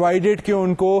 پرووائڈیڈ کہ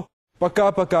ان کو پکا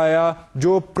پکایا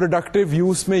جو پروڈکٹیو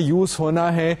یوز میں یوز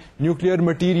ہونا ہے نیوکلیئر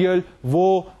مٹیریل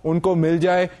وہ ان کو مل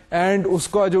جائے، اینڈ اس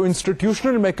کا جو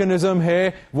انسٹیٹیوشنل میکنزم ہے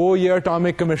وہ یہ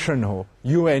اٹامک کمیشن ہو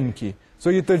UN کی.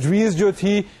 سو یہ تجویز جو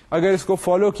تھی اگر اس کو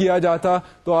فالو کیا جاتا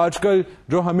تو آج کل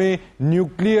جو ہمیں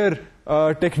نیوکلیئر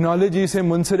ٹیکنالوجی سے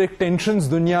منسلک ٹینشنز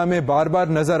دنیا میں بار بار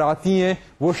نظر آتی ہیں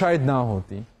وہ شاید نہ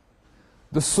ہوتی.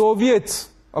 The Soviets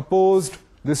opposed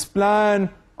this plan,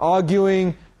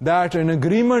 arguing that an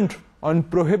agreement on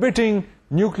prohibiting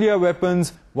nuclear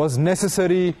weapons was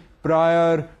necessary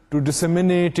prior to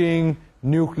disseminating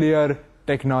nuclear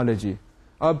technology.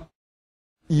 اب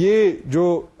یہ جو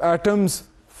ایٹمز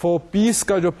فار پیس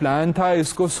کا جو پلان تھا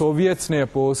اس کو سوویتس نے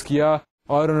اپوز کیا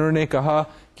اور انہوں نے کہا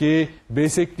کہ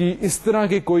بیسکلی اس طرح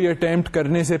کے کوئی اٹیمپٹ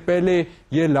کرنے سے پہلے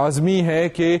یہ لازمی ہے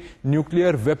کہ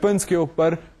نیوکلیئر ویپنز کے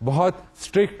اوپر بہت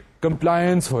اسٹرکٹ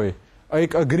کمپلائنس ہوئے،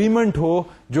 ایک اگریمنٹ ہو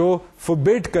جو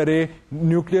فبڈ کرے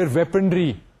نیوکلیئر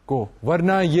ویپنری کو،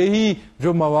 ورنہ یہی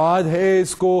جو مواد ہے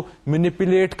اس کو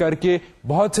مینیپولیٹ کر کے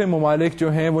بہت سے ممالک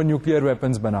جو ہیں وہ نیوکلیئر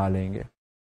ویپنز بنا لیں گے.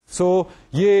 سو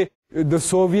یہ the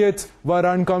Soviets were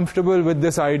uncomfortable with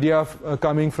this idea of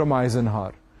coming from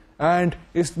Eisenhower, and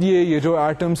اس لیے یہ جو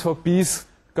Atoms for Peace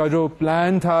کا جو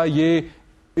پلان تھا یہ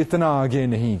اتنا آگے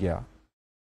نہیں گیا.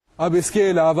 اب اس کے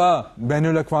علاوہ بین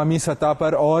الاقوامی سطح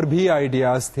پر اور بھی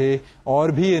آئیڈیاز تھے اور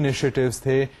بھی انیشیٹوز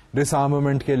تھے ڈس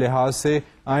آرمامنٹ کے لحاظ سے.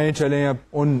 آئیں چلیں اب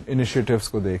ان انیشیٹوز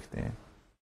کو دیکھتے ہیں.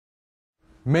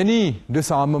 Many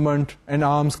disarmament and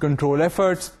arms control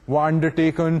efforts were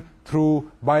undertaken through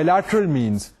bilateral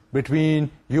means between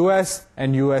US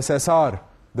and USSR,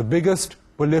 the biggest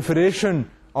proliferation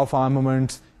of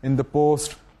armaments in the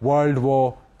post-World War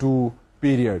II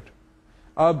period.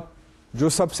 اب جو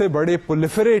سب سے بڑے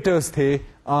proliferators تھے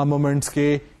armaments کے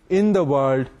in the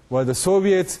world were the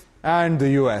Soviets and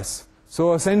the US.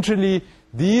 So essentially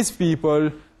these people,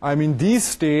 these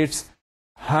states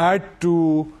had to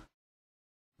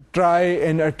try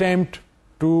and attempt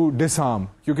to disarm,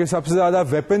 کیونکہ سب سے زیادہ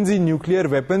weapons ہی nuclear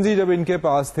weapons ہی جب ان کے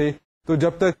پاس تھے تو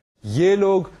جب تک یہ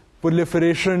لوگ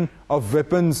proliferation of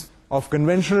weapons of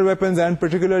conventional weapons and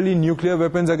particularly nuclear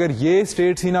weapons اگر یہ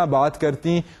اسٹیٹس ہی نہ بات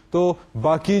کرتی تو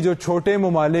باقی جو چھوٹے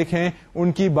ممالک ہیں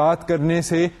ان کی بات کرنے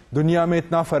سے دنیا میں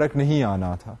اتنا فرق نہیں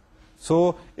آنا تھا.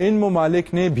 سو ان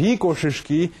ممالک نے بھی کوشش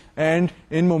کی، اینڈ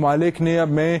ان ممالک نے، اب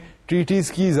میں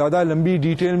ٹریٹیز کی زیادہ لمبی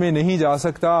ڈیٹیل میں نہیں جا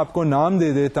سکتا، آپ کو نام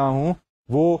دے دیتا ہوں.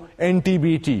 وہ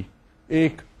NTBT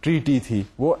ایک ٹریٹی تھی،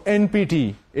 وہ NPT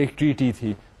ایک ٹریٹی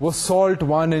تھی، وہ SALT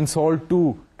 1 اینڈ SALT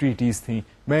 2 ٹریٹیز تھیں.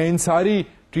 میں ان ساری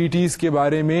ٹریٹیز کے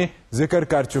بارے میں ذکر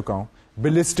کر چکا ہوں.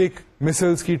 بلسٹک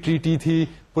مسلز کی ٹریٹی تھی،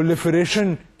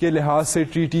 پرولیفریشن کے لحاظ سے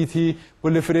ٹریٹی تھی.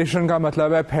 پرولیفریشن کا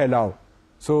مطلب ہے پھیلاؤ،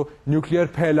 سو نیوکلیئر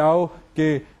پھیلاؤ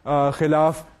کے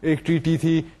خلاف ایک ٹریٹی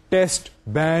تھی. ٹیسٹ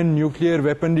بین, نیوکلیئر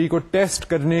ویپنری کو ٹیسٹ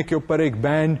کرنے کے اوپر ایک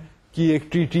بین کی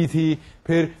ایک ٹریٹی تھی.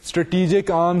 پھر اسٹریٹیجک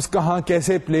آرمز کہاں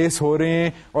کیسے پلیس ہو رہے ہیں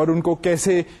اور ان کو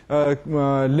کیسے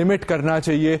لمٹ کرنا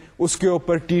چاہیے, اس کے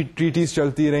اوپر ٹریٹیز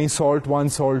چلتی رہیں, SALT 1,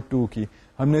 SALT 2 کی.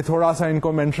 ہم نے تھوڑا سا ان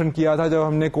کو مینشن کیا تھا جب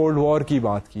ہم نے کولڈ وار کی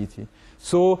بات کی تھی.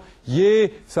 سو یہ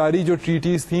ساری جو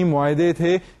ٹریٹیز تھیں, معاہدے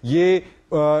تھے, یہ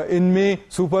ان میں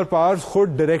سپر پاورز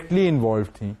خود ڈائریکٹلی انوالو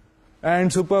تھیں.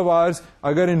 اینڈ سپر پاورز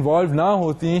اگر انوالو نہ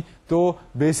ہوتی تو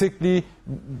basically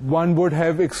one would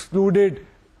have excluded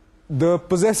the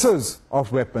possessors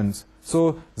of weapons. So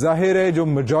ظاہر ہے جو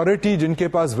میجورٹی جن کے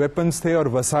پاس ویپنس تھے اور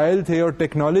وسائل تھے اور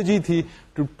ٹیکنالوجی تھی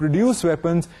ٹو پروڈیوس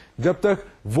ویپنس, جب تک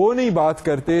وہ نہیں بات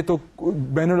کرتے تو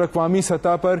بین الاقوامی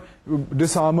سطح پر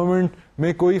ڈس آرممنٹ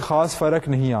میں کوئی خاص فرق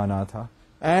نہیں آنا تھا.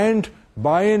 اینڈ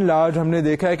بائی اینڈ لارج ہم نے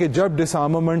دیکھا ہے کہ جب ڈس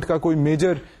آرممنٹ کا کوئی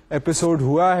میجر ایپیسوڈ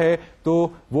ہوا ہے تو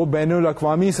وہ بین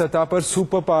الاقوامی سطح پر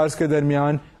سپر پاورز کے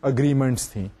درمیان اگریمنٹس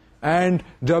تھیں. اینڈ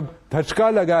جب دھچکا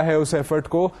لگا ہے اس ایفرٹ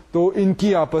کو تو ان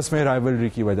کی آپس میں رائیولری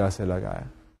کی وجہ سے لگا ہے.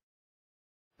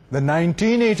 The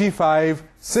 1985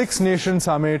 Six Nation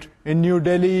Summit in New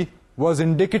Delhi was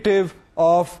indicative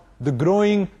of the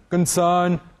growing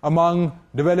concern among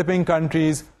developing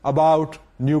countries about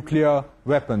nuclear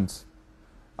weapons.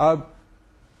 اب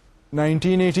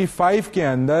 1985 کے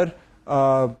اندر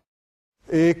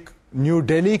ایک نیو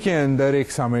دہلی کے اندر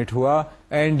ایک سمٹ ہوا,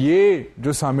 اینڈ یہ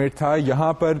جو سمٹ تھا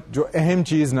یہاں پر جو اہم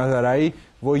چیز نظر آئی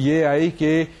وہ یہ آئی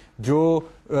کہ جو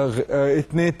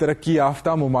اتنے ترقی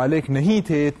یافتہ ممالک نہیں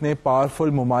تھے, اتنے پاورفل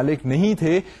ممالک نہیں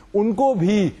تھے, ان کو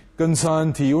بھی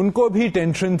کنسرن تھی, ان کو بھی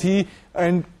ٹینشن تھی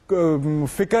اینڈ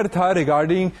فکر تھا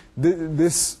regarding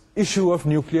this issue of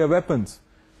nuclear weapons,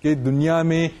 کہ دنیا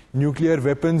میں نیوکلیئر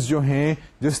ویپنز جو ہیں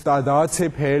جس تعداد سے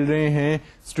پھیل رہے ہیں,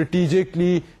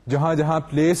 اسٹریٹیجکلی جہاں جہاں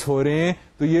پلیس ہو رہے ہیں,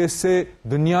 تو یہ اس سے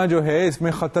دنیا جو ہے اس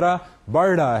میں خطرہ بڑھ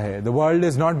رہا ہے. The world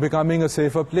is not becoming a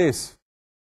safer place.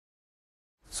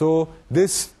 So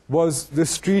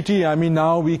this treaty, I mean,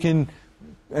 now we can,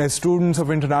 as students of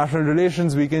international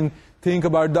relations, we can think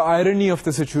about the irony of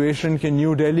the situation کہ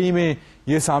نیو دہلی میں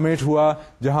یہ سامٹ ہوا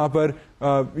جہاں پر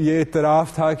یہ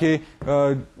اعتراف تھا کہ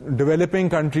developing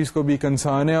countries کو بھی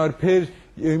کنسرن ہے, اور پھر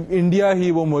انڈیا ہی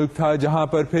وہ ملک تھا جہاں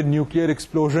پر پھر نیوکلیئر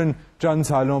ایکسپلوژن چند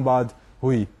سالوں بعد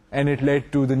ہوئی, and it lead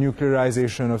to the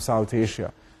نیوکلیئرائزیشن of south Asia.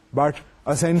 But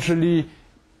essentially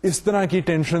اس طرح کی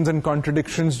ٹینشنز اینڈ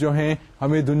کانٹرڈکشنز جو ہیں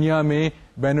ہمیں دنیا میں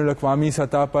بین الاقوامی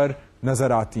سطح پر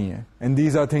نظر آتی ہیں, and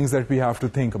these are things that we have to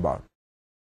think about.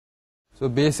 So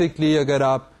basically اگر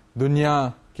آپ دنیا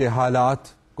کے حالات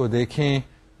کو دیکھیں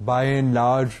بائی اینڈ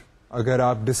لارج, اگر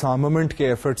آپ ڈس آرممنٹ کے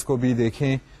ایفرٹس کو بھی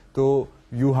دیکھیں تو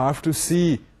یو ہیو ٹو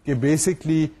سی کہ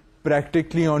بیسکلی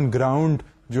پریکٹیکلی آن گراؤنڈ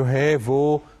جو ہے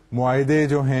وہ معاہدے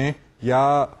جو ہیں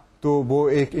یا تو وہ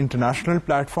ایک انٹرنیشنل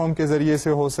پلیٹ فارم کے ذریعے سے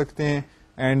ہو سکتے ہیں,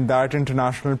 and that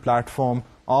international plate form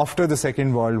after the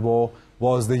second world war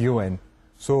was the UN.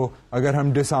 سو اگر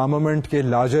ہم ڈس آرممنٹ کے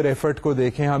لارجر ایفرٹ کو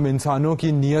دیکھیں, ہم انسانوں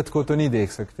کی نیت کو تو نہیں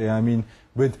دیکھ سکتے. آئی مین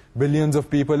with billions of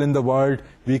people in the world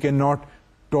we can not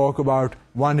talk about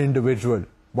one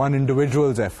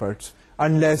individual's efforts,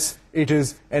 unless it is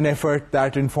an effort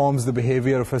that informs the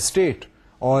behavior of a state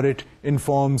or it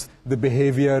informs the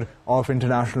behavior of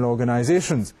international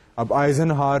organizations. اب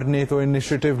آئزنہاور نے تو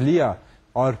initiative لیا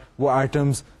اور وہ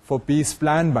items for piece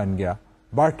plan بن گیا,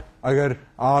 but اگر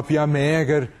آپ یا میں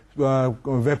اگر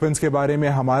ویپنس کے بارے میں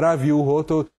ہمارا ویو ہو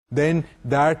تو دین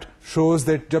دیٹ شوز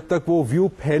دیٹ جب تک وہ ویو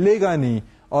پھیلے گا نہیں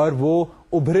اور وہ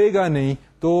ابھرے گا نہیں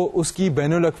تو اس کی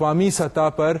بین الاقوامی سطح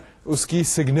پر اس کی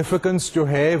سگنیفیکنس جو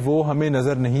ہے وہ ہمیں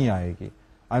نظر نہیں آئے گی.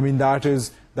 آئی mean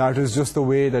that is just the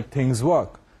way that things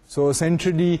work. So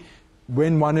essentially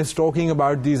when one is talking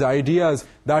about these ideas,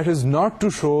 that is not to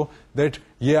show that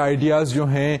یہ آئیڈیاز جو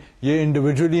ہیں یہ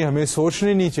انڈیویجولی ہمیں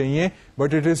سوچنے نہیں چاہیے,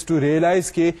 but it is to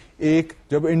realise کہ ایک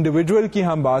جب انڈیویجول کی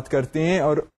ہم بات کرتے ہیں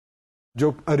اور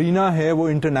جو ارینا ہے وہ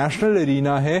انٹرنیشنل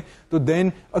ارینا ہے, تو دین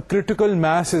a critical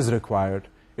mass is required.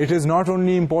 It is not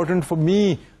only important for me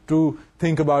to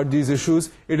think about these issues,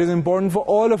 it is important for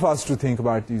all of us to think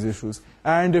about these issues.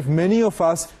 And if many of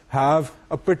us have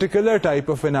a particular type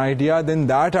of an idea, then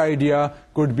that idea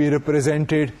could be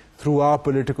represented through our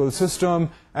political system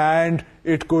and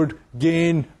it could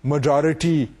gain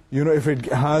majority. You know, if it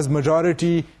has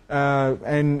majority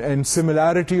and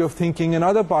similarity of thinking in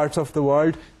other parts of the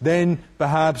world, then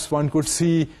perhaps one could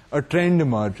see a trend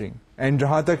emerging. And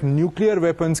جہاں تک nuclear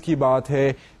weapons کی بات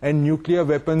ہے and nuclear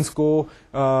weapons کو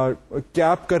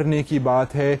cap کرنے کی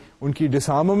بات ہے, ان کی ڈس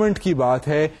آرممنٹ کی بات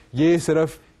ہے, یہ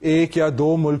صرف ایک یا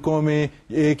دو ملکوں میں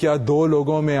ایک یا دو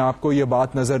لوگوں میں آپ کو یہ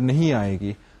بات نظر نہیں آئے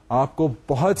گی. آپ کو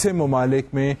بہت سے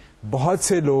ممالک میں بہت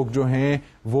سے لوگ جو ہیں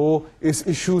وہ اس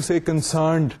ایشو سے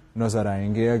کنسرنڈ نظر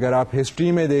آئیں گے. اگر آپ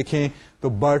ہسٹری میں دیکھیں تو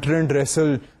برٹرنڈ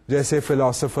ریسل جیسے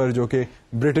فلاسفر جو کہ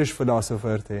برٹش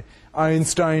فلاسفر تھے,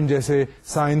 آئنسٹائن جیسے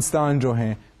سائنسدان جو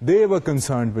ہیں, they were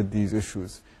concerned with these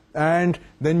issues. And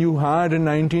then you had in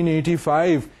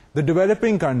 1985 the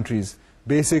developing countries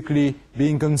basically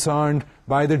being concerned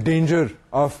by the danger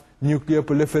of nuclear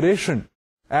proliferation.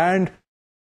 And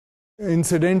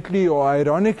incidentally or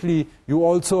ironically, you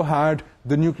also had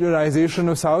the nuclearization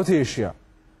of South Asia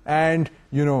and,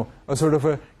 a sort of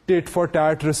a tit for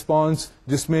tat response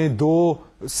جس میں دو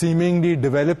seemingly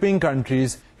developing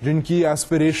countries جن کی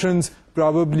aspirations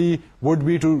probably would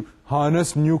be to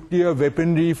harness nuclear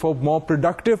weaponry for more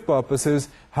productive purposes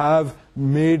have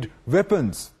made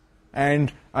weapons.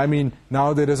 And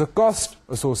now there is a cost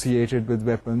associated with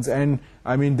weapons, and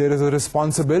there is a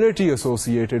responsibility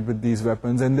associated with these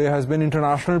weapons, and there has been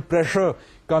international pressure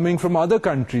coming from other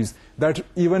countries that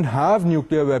even have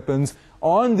nuclear weapons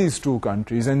on these two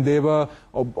countries, and they were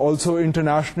also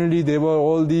internationally, there were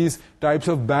all these types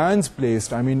of bans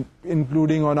placed,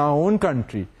 including on our own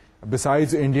country.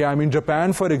 Besides India,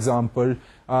 Japan, for example,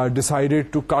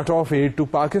 decided to cut off aid to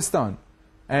Pakistan,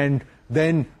 and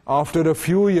then after a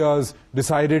few years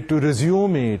decided to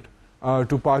resume aid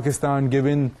to Pakistan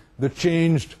given the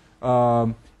changed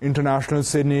international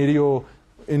scenario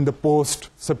in the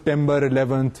post-September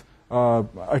 11th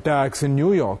attacks in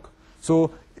New York. So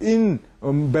in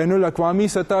بین الاقوامی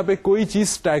سطح پہ کوئی چیز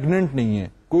اسٹیگننٹ نہیں ہے,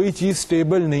 کوئی چیز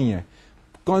stable نہیں ہے,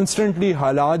 کانسٹنٹلی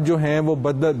حالات جو ہیں وہ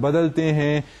بدلتے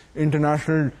ہیں.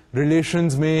 انٹرنیشنل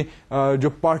ریلیشنز میں جو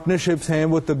پارٹنرشپس ہیں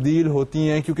وہ تبدیل ہوتی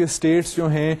ہیں, کیونکہ اسٹیٹس جو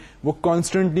ہیں وہ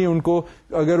کانسٹنٹلی ان کو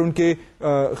اگر ان کے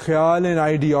خیال اینڈ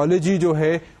آئیڈیالوجی جو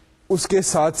ہے اس کے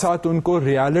ساتھ ساتھ ان کو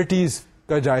ریالٹیز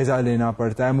کا جائزہ لینا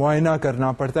پڑتا ہے, معائنہ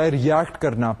کرنا پڑتا ہے, ریئیکٹ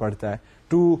کرنا پڑتا ہے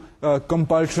ٹو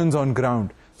کمپلشنز آن گراؤنڈ.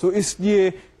 سو اس لیے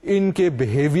ان کے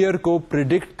بیہیویئر کو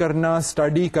پریڈکٹ کرنا,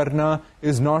 اسٹڈی کرنا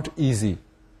از ناٹ ایزی.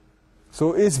 سو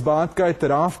اس بات کا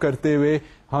اعتراف کرتے ہوئے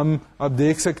ہم اب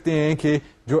دیکھ سکتے ہیں کہ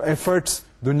جو ایفرٹس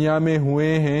دنیا میں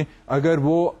ہوئے ہیں اگر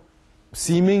وہ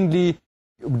سیمنگلی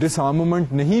ڈس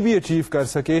آرممنٹ نہیں بھی اچیو کر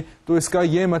سکے تو اس کا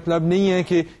یہ مطلب نہیں ہے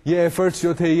کہ یہ ایفرٹس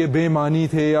جو تھے یہ بے معنی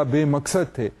تھے یا بے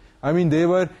مقصد تھے. they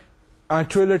were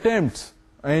actual attempts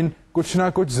and کچھ نہ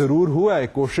کچھ ضرور ہوا ہے,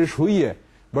 کوشش ہوئی ہے,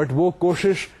 بٹ وہ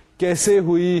کوشش کیسے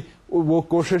ہوئی, وہ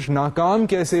کوشش ناکام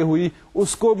کیسے ہوئی,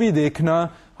 اس کو بھی دیکھنا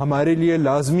ہمارے لیے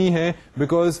لازمی ہے,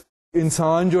 بیکاز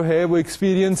انسان جو ہے وہ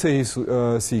ایکسپیرئنس سے ہی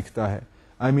سیکھتا ہے.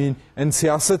 اینڈ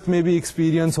سیاست میں بھی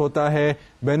ایکسپیرئنس ہوتا ہے,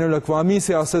 بین الاقوامی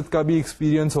سیاست کا بھی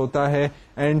ایکسپیرئنس ہوتا ہے,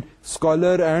 اینڈ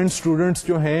اسکالر اینڈ اسٹوڈنٹس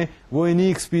جو ہیں وہ انہی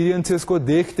ایکسپیرئنسز کو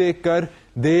دیکھ دیکھ کر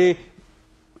دے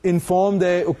inform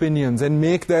their opinions and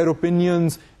make their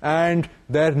opinions and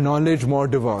their knowledge more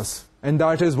diverse. And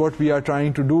that is what we are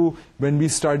trying to do when we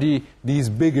study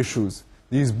these big issues,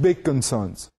 these big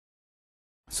concerns.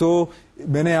 So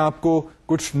میں نے آپ کو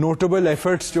کچھ notable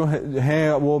efforts جو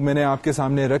ہیں وہ میں نے آپ کے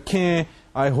سامنے رکھے ہیں.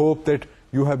 I hope that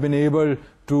you have been able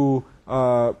to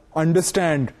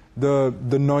understand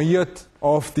the نوعیت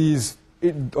of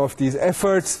these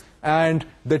efforts, and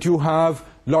that you have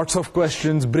lots of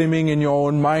questions brimming in your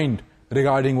own mind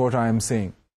regarding what I am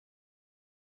saying.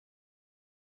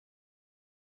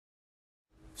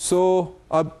 So,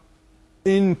 اب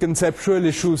ان conceptual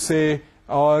issues سے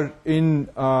اور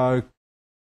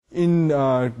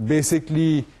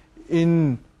basically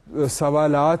ان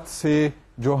سوالات سے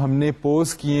جو ہم نے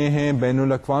pose کیے ہیں بین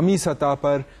الاقوامی سطح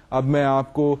پر, اب میں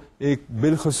آپ کو ایک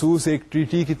بالخصوص ایک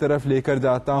ٹریٹی کی طرف لے کر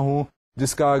جاتا ہوں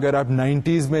جس کا اگر آپ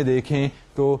 90s میں دیکھیں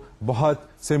تو بہت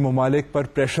سے ممالک پر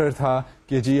پریشر تھا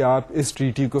کہ جی آپ اس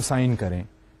ٹریٹی کو سائن کریں.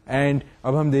 اینڈ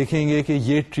اب ہم دیکھیں گے کہ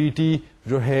یہ ٹریٹی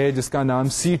جو ہے جس کا نام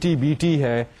CTBT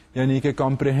ہے, یعنی کہ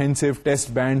کمپریہنسو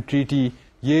ٹیسٹ بین ٹریٹی,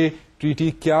 یہ ٹریٹی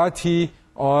کیا تھی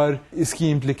اور اس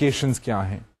کی امپلیکیشنز کیا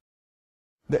ہیں.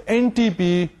 The NTP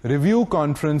review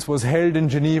conference was held in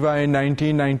Geneva in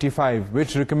 1995,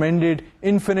 which recommended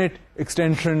infinite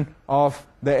extension of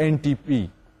the NTP.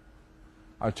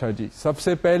 اچھا جی, سب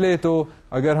سے پہلے تو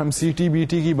اگر ہم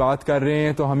CTBT کی بات کر رہے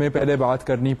ہیں تو ہمیں پہلے بات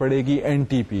کرنی پڑے گی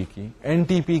NTP کی.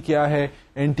 NTP کیا ہے؟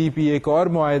 NTP ایک اور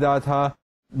معاہدہ تھا,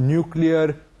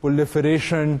 نیوکلیئر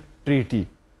پرولیفریشن ٹریٹی.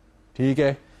 ٹھیک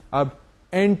ہے, اب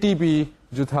NTP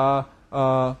جو تھا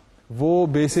وہ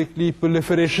بیسکلی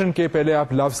پرولیفریشن کے, پہلے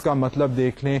آپ لفظ کا مطلب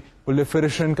دیکھ لیں.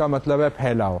 پرولیفریشن کا مطلب ہے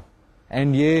پھیلاؤ,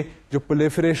 اینڈ یہ جو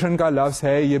پرولیفریشن کا لفظ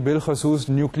ہے یہ بالخصوص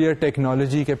نیوکلیئر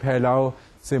ٹیکنالوجی کے پھیلاؤ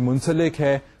سے منسلک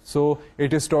ہے. So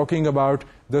it is talking about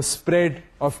the spread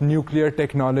of nuclear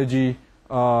technology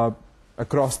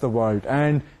across the world,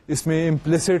 and اس میں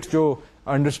امپلسٹ جو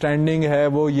انڈرسٹینڈنگ ہے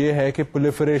وہ یہ ہے کہ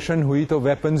پولیفریشن ہوئی تو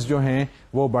ویپنز جو ہیں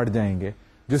وہ بڑھ جائیں گے.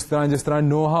 جس طرح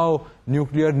know how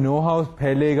nuclear know how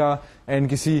پھیلے گا اینڈ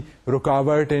کسی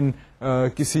رکاوٹ ان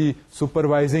کسی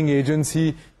سپروائزنگ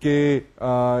ایجنسی کی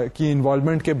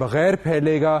انوالومنٹ کے بغیر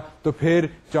پھیلے گا, تو پھر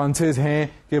چانسز ہیں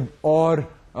کہ اور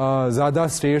زیادہ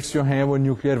اسٹیٹس جو ہیں وہ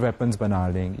نیوکلیئر ویپنز بنا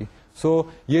لیں گی. سو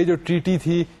یہ جو ٹریٹی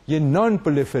تھی یہ نان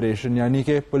پولیفریشن یعنی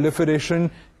کہ پولیفریشن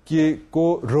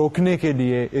کو روکنے کے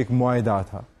لیے ایک معاہدہ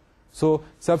تھا. سو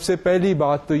سب سے پہلی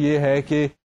بات تو یہ ہے کہ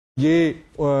یہ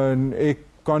ایک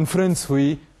کانفرنس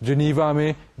ہوئی جنیوا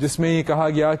میں جس میں یہ کہا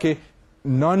گیا کہ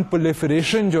نان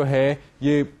پولیفریشن جو ہے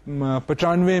یہ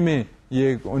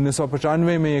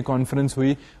 1995 میں یہ کانفرنس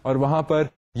ہوئی, اور وہاں پر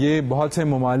یہ بہت سے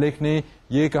ممالک نے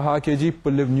یہ کہا کہ جی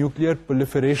نیوکلیئر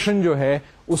پولیفریشن جو ہے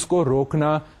اس کو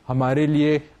روکنا ہمارے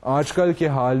لیے آج کل کے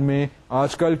حال میں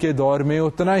آج کل کے دور میں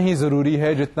اتنا ہی ضروری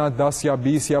ہے جتنا 10 یا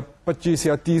 20 یا 25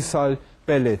 یا 30 سال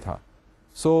پہلے تھا.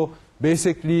 سو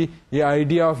بیسکلی یہ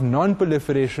آئیڈیا آف نان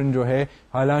پولیفریشن جو ہے,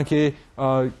 حالانکہ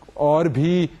اور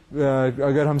بھی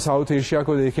اگر ہم ساؤتھ ایشیا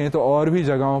کو دیکھیں تو اور بھی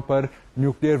جگہوں پر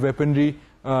نیوکلیئر ویپنری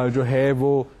جو ہے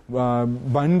وہ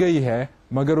بن گئی ہے,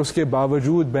 مگر اس کے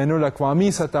باوجود بین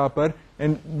الاقوامی سطح پر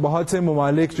بہت سے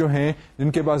ممالک جو ہیں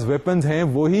جن کے پاس ویپنز ہیں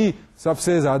وہی سب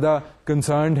سے زیادہ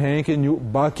کنسرنڈ ہیں کہ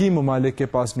باقی ممالک کے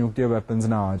پاس نیوکلیئر ویپنز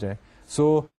نہ آ جائے.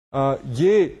 سو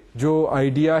یہ جو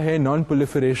آئیڈیا ہے نان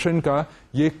پولیفریشن کا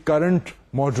یہ کرنٹ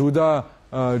موجودہ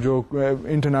جو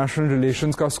انٹرنیشنل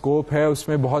ریلیشنز کا اسکوپ ہے اس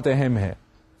میں بہت اہم ہے.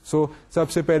 سو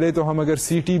سب سے پہلے تو ہم اگر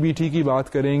سی ٹی بی ٹی کی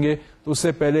بات کریں گے تو اس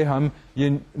سے پہلے ہم یہ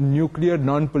نیوکلیئر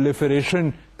نان پولیفریشن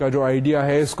کا جو آئیڈیا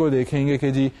ہے اس کو دیکھیں گے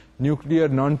کہ جی نیوکلیئر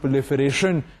نان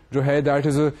پولیفریشن جو ہے that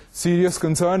is a serious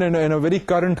concern and a very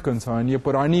current concern. یہ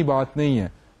پرانی بات نہیں ہے,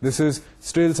 دس is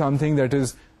still some thing that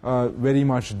is very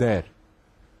much there.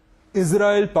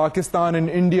 Israel, Pakistan and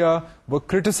India were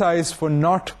criticized for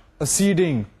not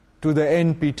acceding to the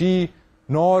NPT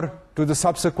nor to the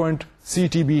subsequent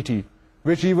CTBT,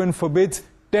 which even forbids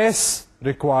tests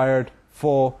required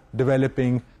for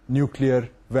developing nuclear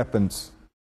weapons.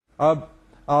 اب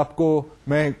آپ کو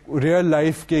میں real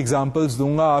life کے examples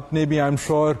دوں گا. آپ نے بھی I am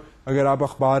sure اگر آپ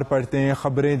اخبار پڑھتے ہیں,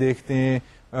 خبریں دیکھتے ہیں,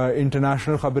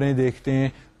 انٹرنیشنل خبریں دیکھتے ہیں,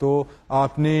 تو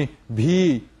آپ نے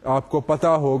بھی آپ کو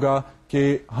پتا ہوگا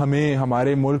کہ ہمیں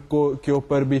ہمارے ملک کے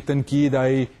اوپر بھی تنقید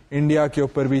آئی, انڈیا کے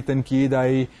اوپر بھی تنقید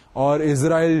آئی, اور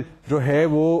اسرائیل جو ہے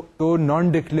وہ تو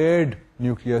نان ڈکلیئرڈ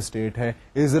نیوکلیئر اسٹیٹ ہے.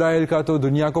 اسرائیل کا تو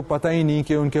دنیا کو پتہ ہی نہیں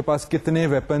کہ ان کے پاس کتنے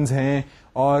ویپنز ہیں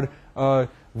اور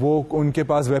وہ ان کے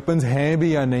پاس ویپنز ہیں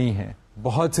بھی یا نہیں ہیں.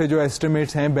 بہت سے جو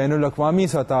ایسٹیمیٹس ہیں بین الاقوامی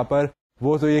سطح پر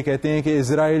وہ تو یہ کہتے ہیں کہ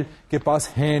اسرائیل کے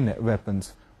پاس ہیں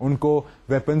ویپنز, ان کو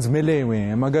ویپنز ملے ہوئے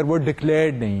ہیں مگر وہ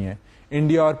ڈکلیئرڈ نہیں ہیں.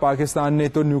 انڈیا اور پاکستان نے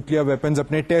تو نیوکلیئر ویپنز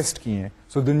اپنے ٹیسٹ کیے ہیں,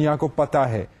 سو دنیا کو پتا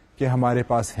ہے کہ ہمارے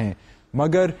پاس ہیں.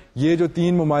 مگر یہ جو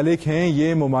 3 ممالک ہیں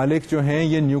یہ ممالک جو ہیں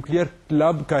یہ نیوکلیئر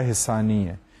کلب کا حصہ نہیں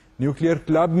ہے. نیوکلیئر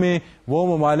کلب میں وہ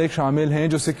ممالک شامل ہیں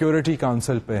جو سیکیورٹی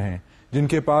کونسل پہ ہیں, جن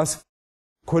کے پاس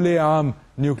کھلے عام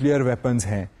نیوکلیئر ویپنز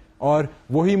ہیں, اور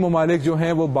وہی ممالک جو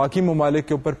ہیں وہ باقی ممالک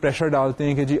کے اوپر پریشر ڈالتے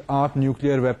ہیں کہ جی آپ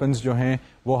نیوکلیئر ویپنز جو ہیں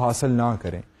وہ حاصل نہ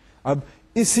کریں. اب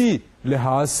اسی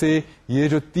لحاظ سے یہ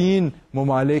جو 3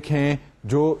 ممالک ہیں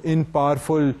جو ان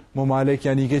پاورفل ممالک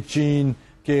یعنی کہ چین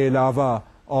کے علاوہ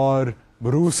اور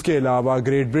روس کے علاوہ,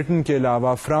 گریٹ برٹن کے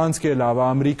علاوہ, فرانس کے علاوہ,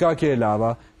 امریکہ کے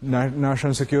علاوہ,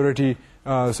 national security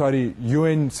you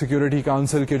N security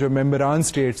council کے جو ممبران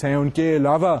اسٹیٹس ہیں ان کے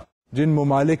علاوہ جن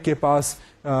ممالک کے پاس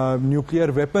نیوکلیئر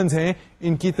ویپنز ہیں,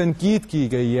 ان کی تنقید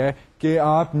کی گئی ہے کہ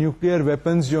آپ نیوکلیئر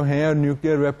ویپنز جو ہیں اور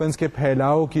نیوکلیئر ویپنز کے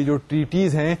پھیلاؤ کی جو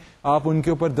ٹریٹیز ہیں آپ ان کے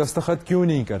اوپر دستخط کیوں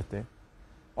نہیں کرتے.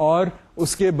 اور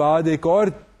اس کے بعد ایک اور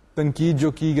تنقید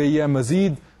جو کی گئی ہے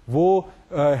مزید وہ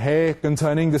ہے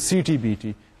concerning the C T B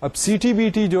T. اب سی ٹی بی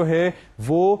ٹی جو ہے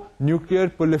وہ نیوکلیئر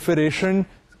پولیفریشن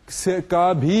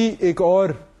کا بھی ایک اور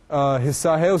حصہ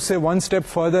ہے, اس سے 1 اسٹیپ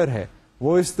فردر ہے.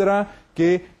 وہ اس طرح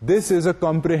کہ دس از a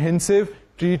comprehensive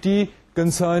treaty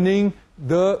concerning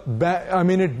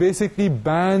it basically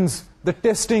bans the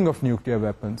testing of nuclear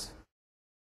weapons.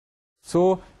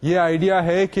 So یہ آئیڈیا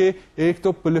ہے کہ ایک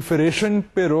تو پولیفریشن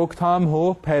پہ روک تھام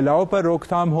ہو, پھیلاؤ پر روک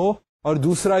تھام ہو, اور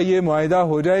دوسرا یہ معاہدہ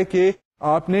ہو جائے کہ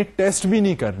آپ نے ٹیسٹ بھی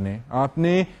نہیں کرنے, آپ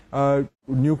نے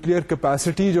نیوکلیئر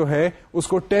کیپیسٹی جو ہے اس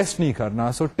کو ٹیسٹ نہیں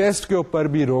کرنا. سو ٹیسٹ کے اوپر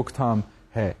بھی روک تھام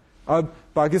ہے. اب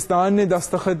پاکستان نے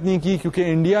دستخط نہیں کی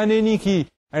کیونکہ انڈیا نے نہیں کی,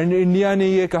 اینڈ انڈیا نے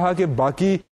یہ کہا کہ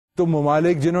باقی تو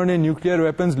ممالک جنہوں نے نیوکلیئر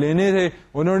ویپنز لینے تھے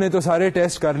انہوں نے تو سارے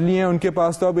ٹیسٹ کر لیے ہیں, ان کے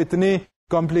پاس تو اب اتنے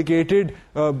کمپلیکیٹڈ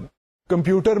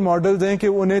کمپیوٹر ماڈلز ہیں کہ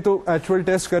انہیں تو ایکچوئل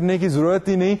ٹیسٹ کرنے کی ضرورت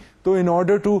ہی نہیں, تو ان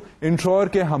آرڈر ٹو انشور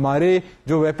کہ ہمارے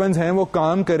جو ویپنز ہیں وہ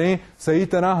کام کریں صحیح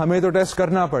طرح, ہمیں تو ٹیسٹ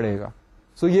کرنا پڑے گا.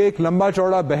 سو یہ ایک لمبا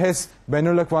چوڑا بحث بین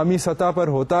الاقوامی سطح پر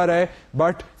ہوتا رہے,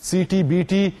 but C T B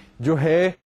T جو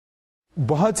ہے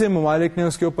بہت سے ممالک نے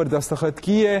اس کے اوپر دستخط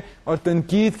کی ہے اور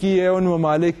تنقید کی ہے ان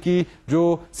ممالک کی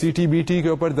جو سی ٹی بی ٹی کے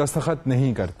اوپر دستخط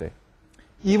نہیں کرتے.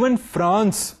 Even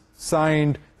France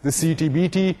signed the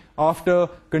CTBT after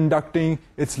conducting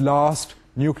its last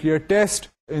nuclear test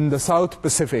in the South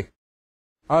Pacific.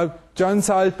 اب چند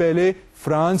سال پہلے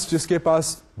فرانس جس کے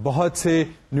پاس بہت سے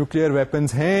نیوکلیئر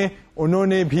ویپنز ہیں انہوں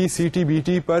نے بھی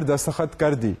CTBT پر دستخط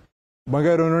کر دی,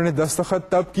 مگر انہوں نے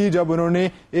دستخط تب کی جب انہوں نے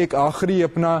ایک آخری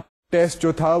اپنا ٹیسٹ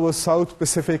جو تھا وہ ساؤتھ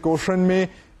پیسیفک اوشن میں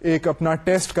ایک اپنا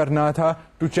ٹیسٹ کرنا تھا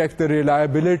to check the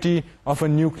reliability of a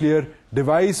nuclear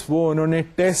device. وہ انہوں نے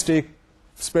ٹیسٹ ایک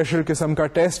اسپیشل قسم کا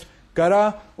ٹیسٹ کرا,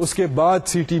 اس کے بعد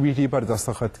سی ٹی بی ٹی پر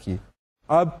دستخط کی.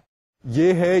 اب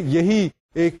یہ ہے, یہی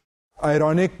ایک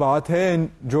آئرونک بات ہے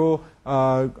جو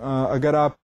اگر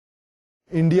آپ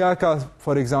انڈیا کا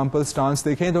فار ایگزامپل سٹانس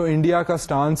دیکھیں تو انڈیا کا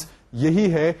سٹانس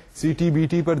یہی ہے سی ٹی بی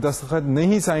ٹی پر دستخط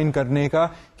نہیں سائن کرنے کا,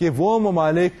 کہ وہ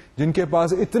ممالک جن کے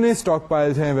پاس اتنے اسٹاک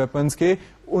پائلز ہیں ویپنز کے,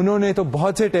 انہوں نے تو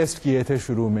بہت سے ٹیسٹ کیے تھے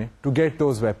شروع میں to get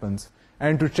those weapons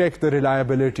and to check the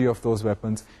reliability of those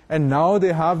weapons. And now they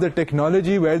have the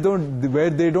technology where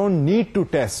they don't need to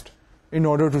test in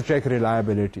order to check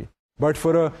reliability. But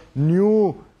for a new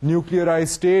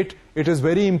nuclearized state, it is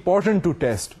very important to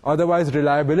test. Otherwise,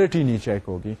 reliability nahi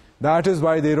check hogi. That is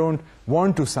why they don't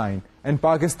want to sign. And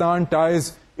Pakistan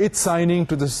ties its signing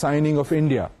to the signing of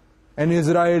India. And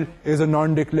Israel is a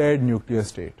non-declared nuclear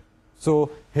state. So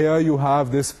here you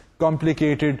have this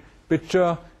complicated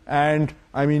picture. And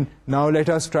I mean, now let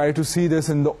us try to see this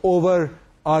in the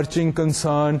overarching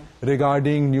concern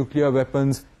regarding nuclear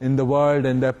weapons in the world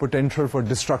and their potential for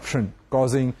destruction,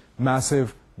 causing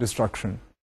massive destruction.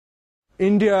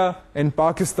 India and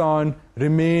Pakistan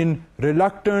remain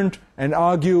reluctant and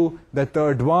argue that the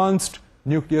advanced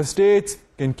nuclear states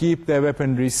can keep their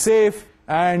weaponry safe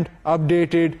and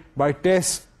updated by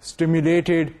tests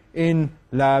stimulated in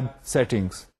lab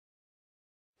settings.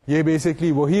 یہ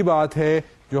basically وہی بات ہے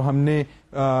جو ہم نے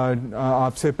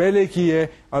آپ سے پہلے کی ہے.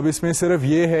 اب اس میں صرف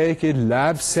یہ ہے کہ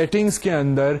لیب سیٹنگز کے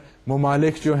اندر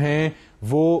ممالک جو ہیں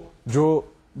وہ جو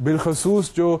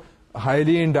بالخصوص جو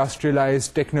ہائیلی انڈسٹریلائز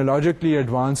ٹیکنالوجیکلی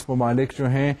ایڈوانس ممالک جو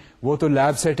ہیں وہ تو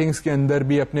لیب سیٹنگز کے اندر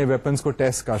بھی اپنے ویپنس کو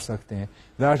ٹیسٹ کر سکتے ہیں.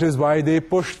 That is why they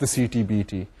push the C T B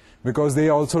T, because they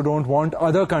also don't want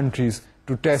other countries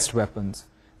to test weapons.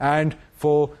 And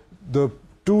for the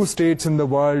two states in the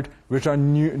world which are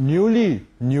newly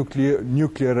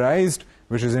nuclearized,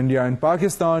 which is India and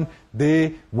Pakistan,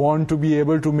 they want to be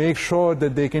able to make sure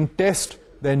that they can test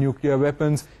their nuclear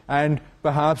weapons, and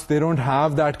perhaps they don't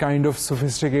have that kind of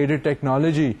sophisticated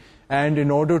technology, and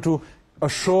in order to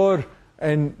assure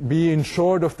and be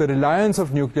ensured of the reliance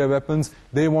of nuclear weapons,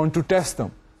 they want to test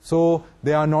them. So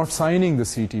they are not signing the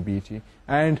CTBT,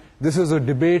 and this is a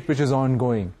debate which is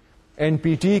ongoing.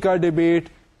 NPT ka debate,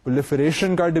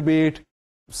 proliferation ka debate,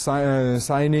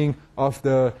 signing of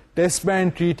the test ban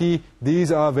treaty,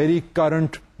 these are very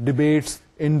current debates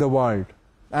in the world,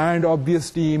 and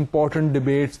obviously important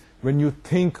debates when you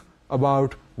think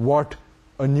about what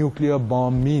a nuclear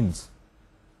bomb means.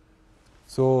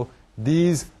 So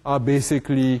these are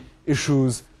basically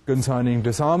issues concerning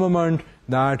disarmament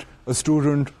that a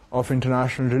student of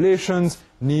international relations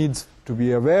needs to be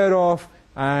aware of,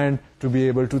 and to be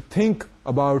able to think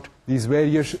about these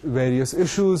various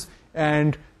issues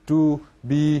and to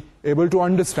be able to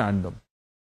understand them.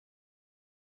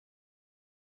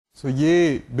 So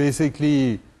یہ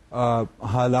basically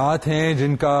حالات ہیں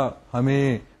جن کا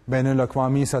ہمیں بین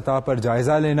الاقوامی سطح پر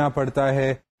جائزہ لینا پڑتا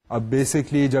ہے. اب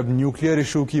بیسکلی جب نیوکلیئر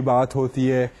ایشو کی بات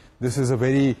ہوتی ہے, دس از a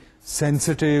very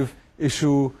sensitive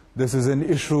issue, this is an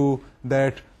issue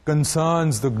that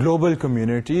concerns the global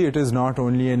community. It is not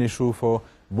only an issue for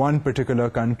one particular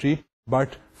country,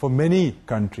 but for many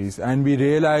countries. And we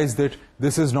realize that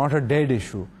this is not a dead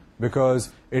issue, because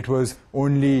it was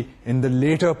only in the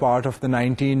later part of the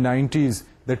 1990s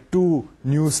that two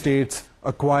new states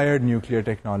acquired nuclear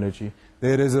technology.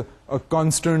 There is a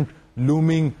constant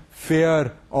looming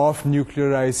fear of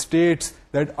nuclearized states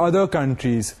that other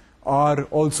countries are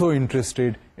also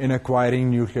interested in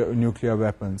acquiring nuclear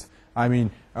weapons. I mean,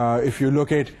 if you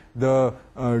look at the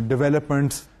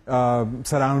developments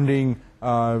surrounding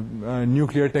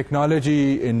nuclear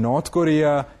technology in North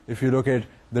Korea, if you look at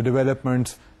the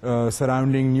developments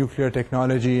surrounding nuclear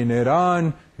technology in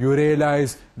Iran, you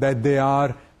realize that there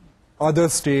are other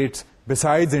states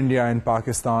besides India and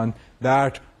Pakistan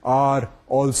that are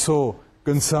also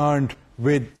concerned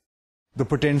with the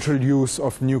potential use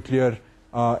of nuclear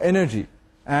energy.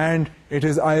 And it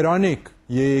is ironic,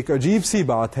 یہ ایک عجیب سی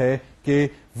بات ہے کہ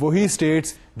وہی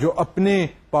status جو اپنے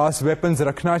پاس weapons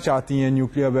رکھنا چاہتی ہیں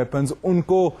نیوکلیئر ویپنز ان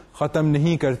کو ختم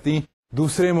نہیں کرتی,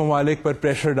 دوسرے ممالک پر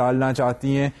پریشر ڈالنا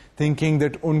چاہتی ہیں, تھنکنگ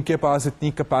دیٹ ان کے پاس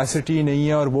اتنی کیپیسٹی نہیں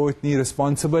ہے اور وہ اتنی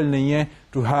رسپانسبل نہیں ہے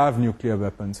to have nuclear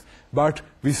weapons. But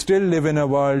we still leave in a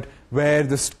world where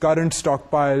the current stock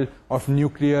pile of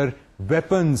nuclear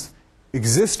weapons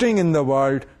existing in the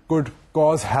world could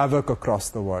cause havoc across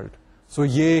the world. So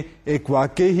یہ ایک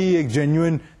واقعی ہی ایک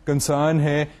genuine concern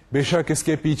ہے, بے شک اس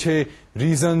کے پیچھے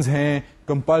reasons ہیں,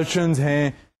 کمپلشنز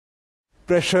ہیں,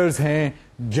 پریشرز ہیں,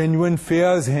 جینوئن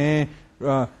فیئرز ہیں.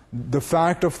 The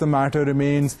fact of the matter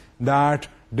remains that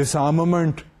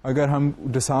disarmament, اگر ہم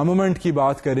disarmament کی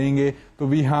بات کریں گے تو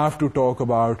we have to talk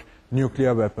about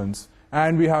nuclear weapons.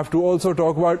 And we have to also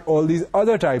talk about all these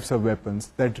other types of weapons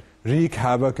that wreak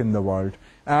havoc in the world.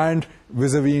 And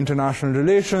vis-a-vis international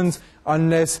relations,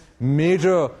 unless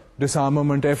major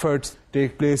disarmament efforts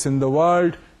take place in the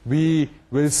world, we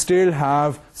will still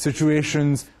have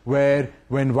situations where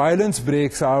when violence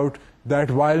breaks out,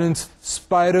 that violence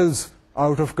spirals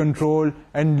out of control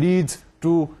and leads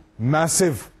to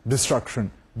massive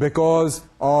destruction because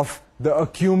of the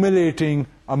accumulating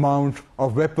amount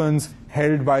of weapons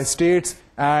held by states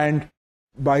and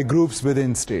by groups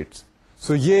within states.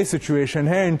 So یہ situation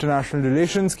ہے international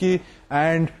relations کی,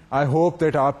 and I hope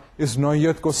that آپ اس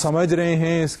نوعیت کو سمجھ رہے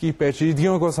ہیں, اس کی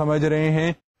پیچیدگیوں کو سمجھ رہے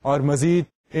ہیں اور مزید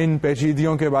ان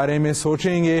پیچیدگیوں کے بارے میں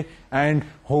سوچیں گے, and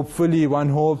hope fully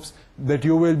one hopes that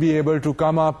you will be able to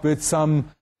come up with some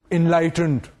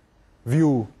enlightened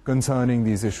view concerning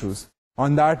these issues.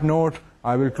 On that note,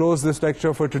 I will close this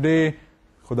lecture for today.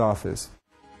 Khuda Hafiz.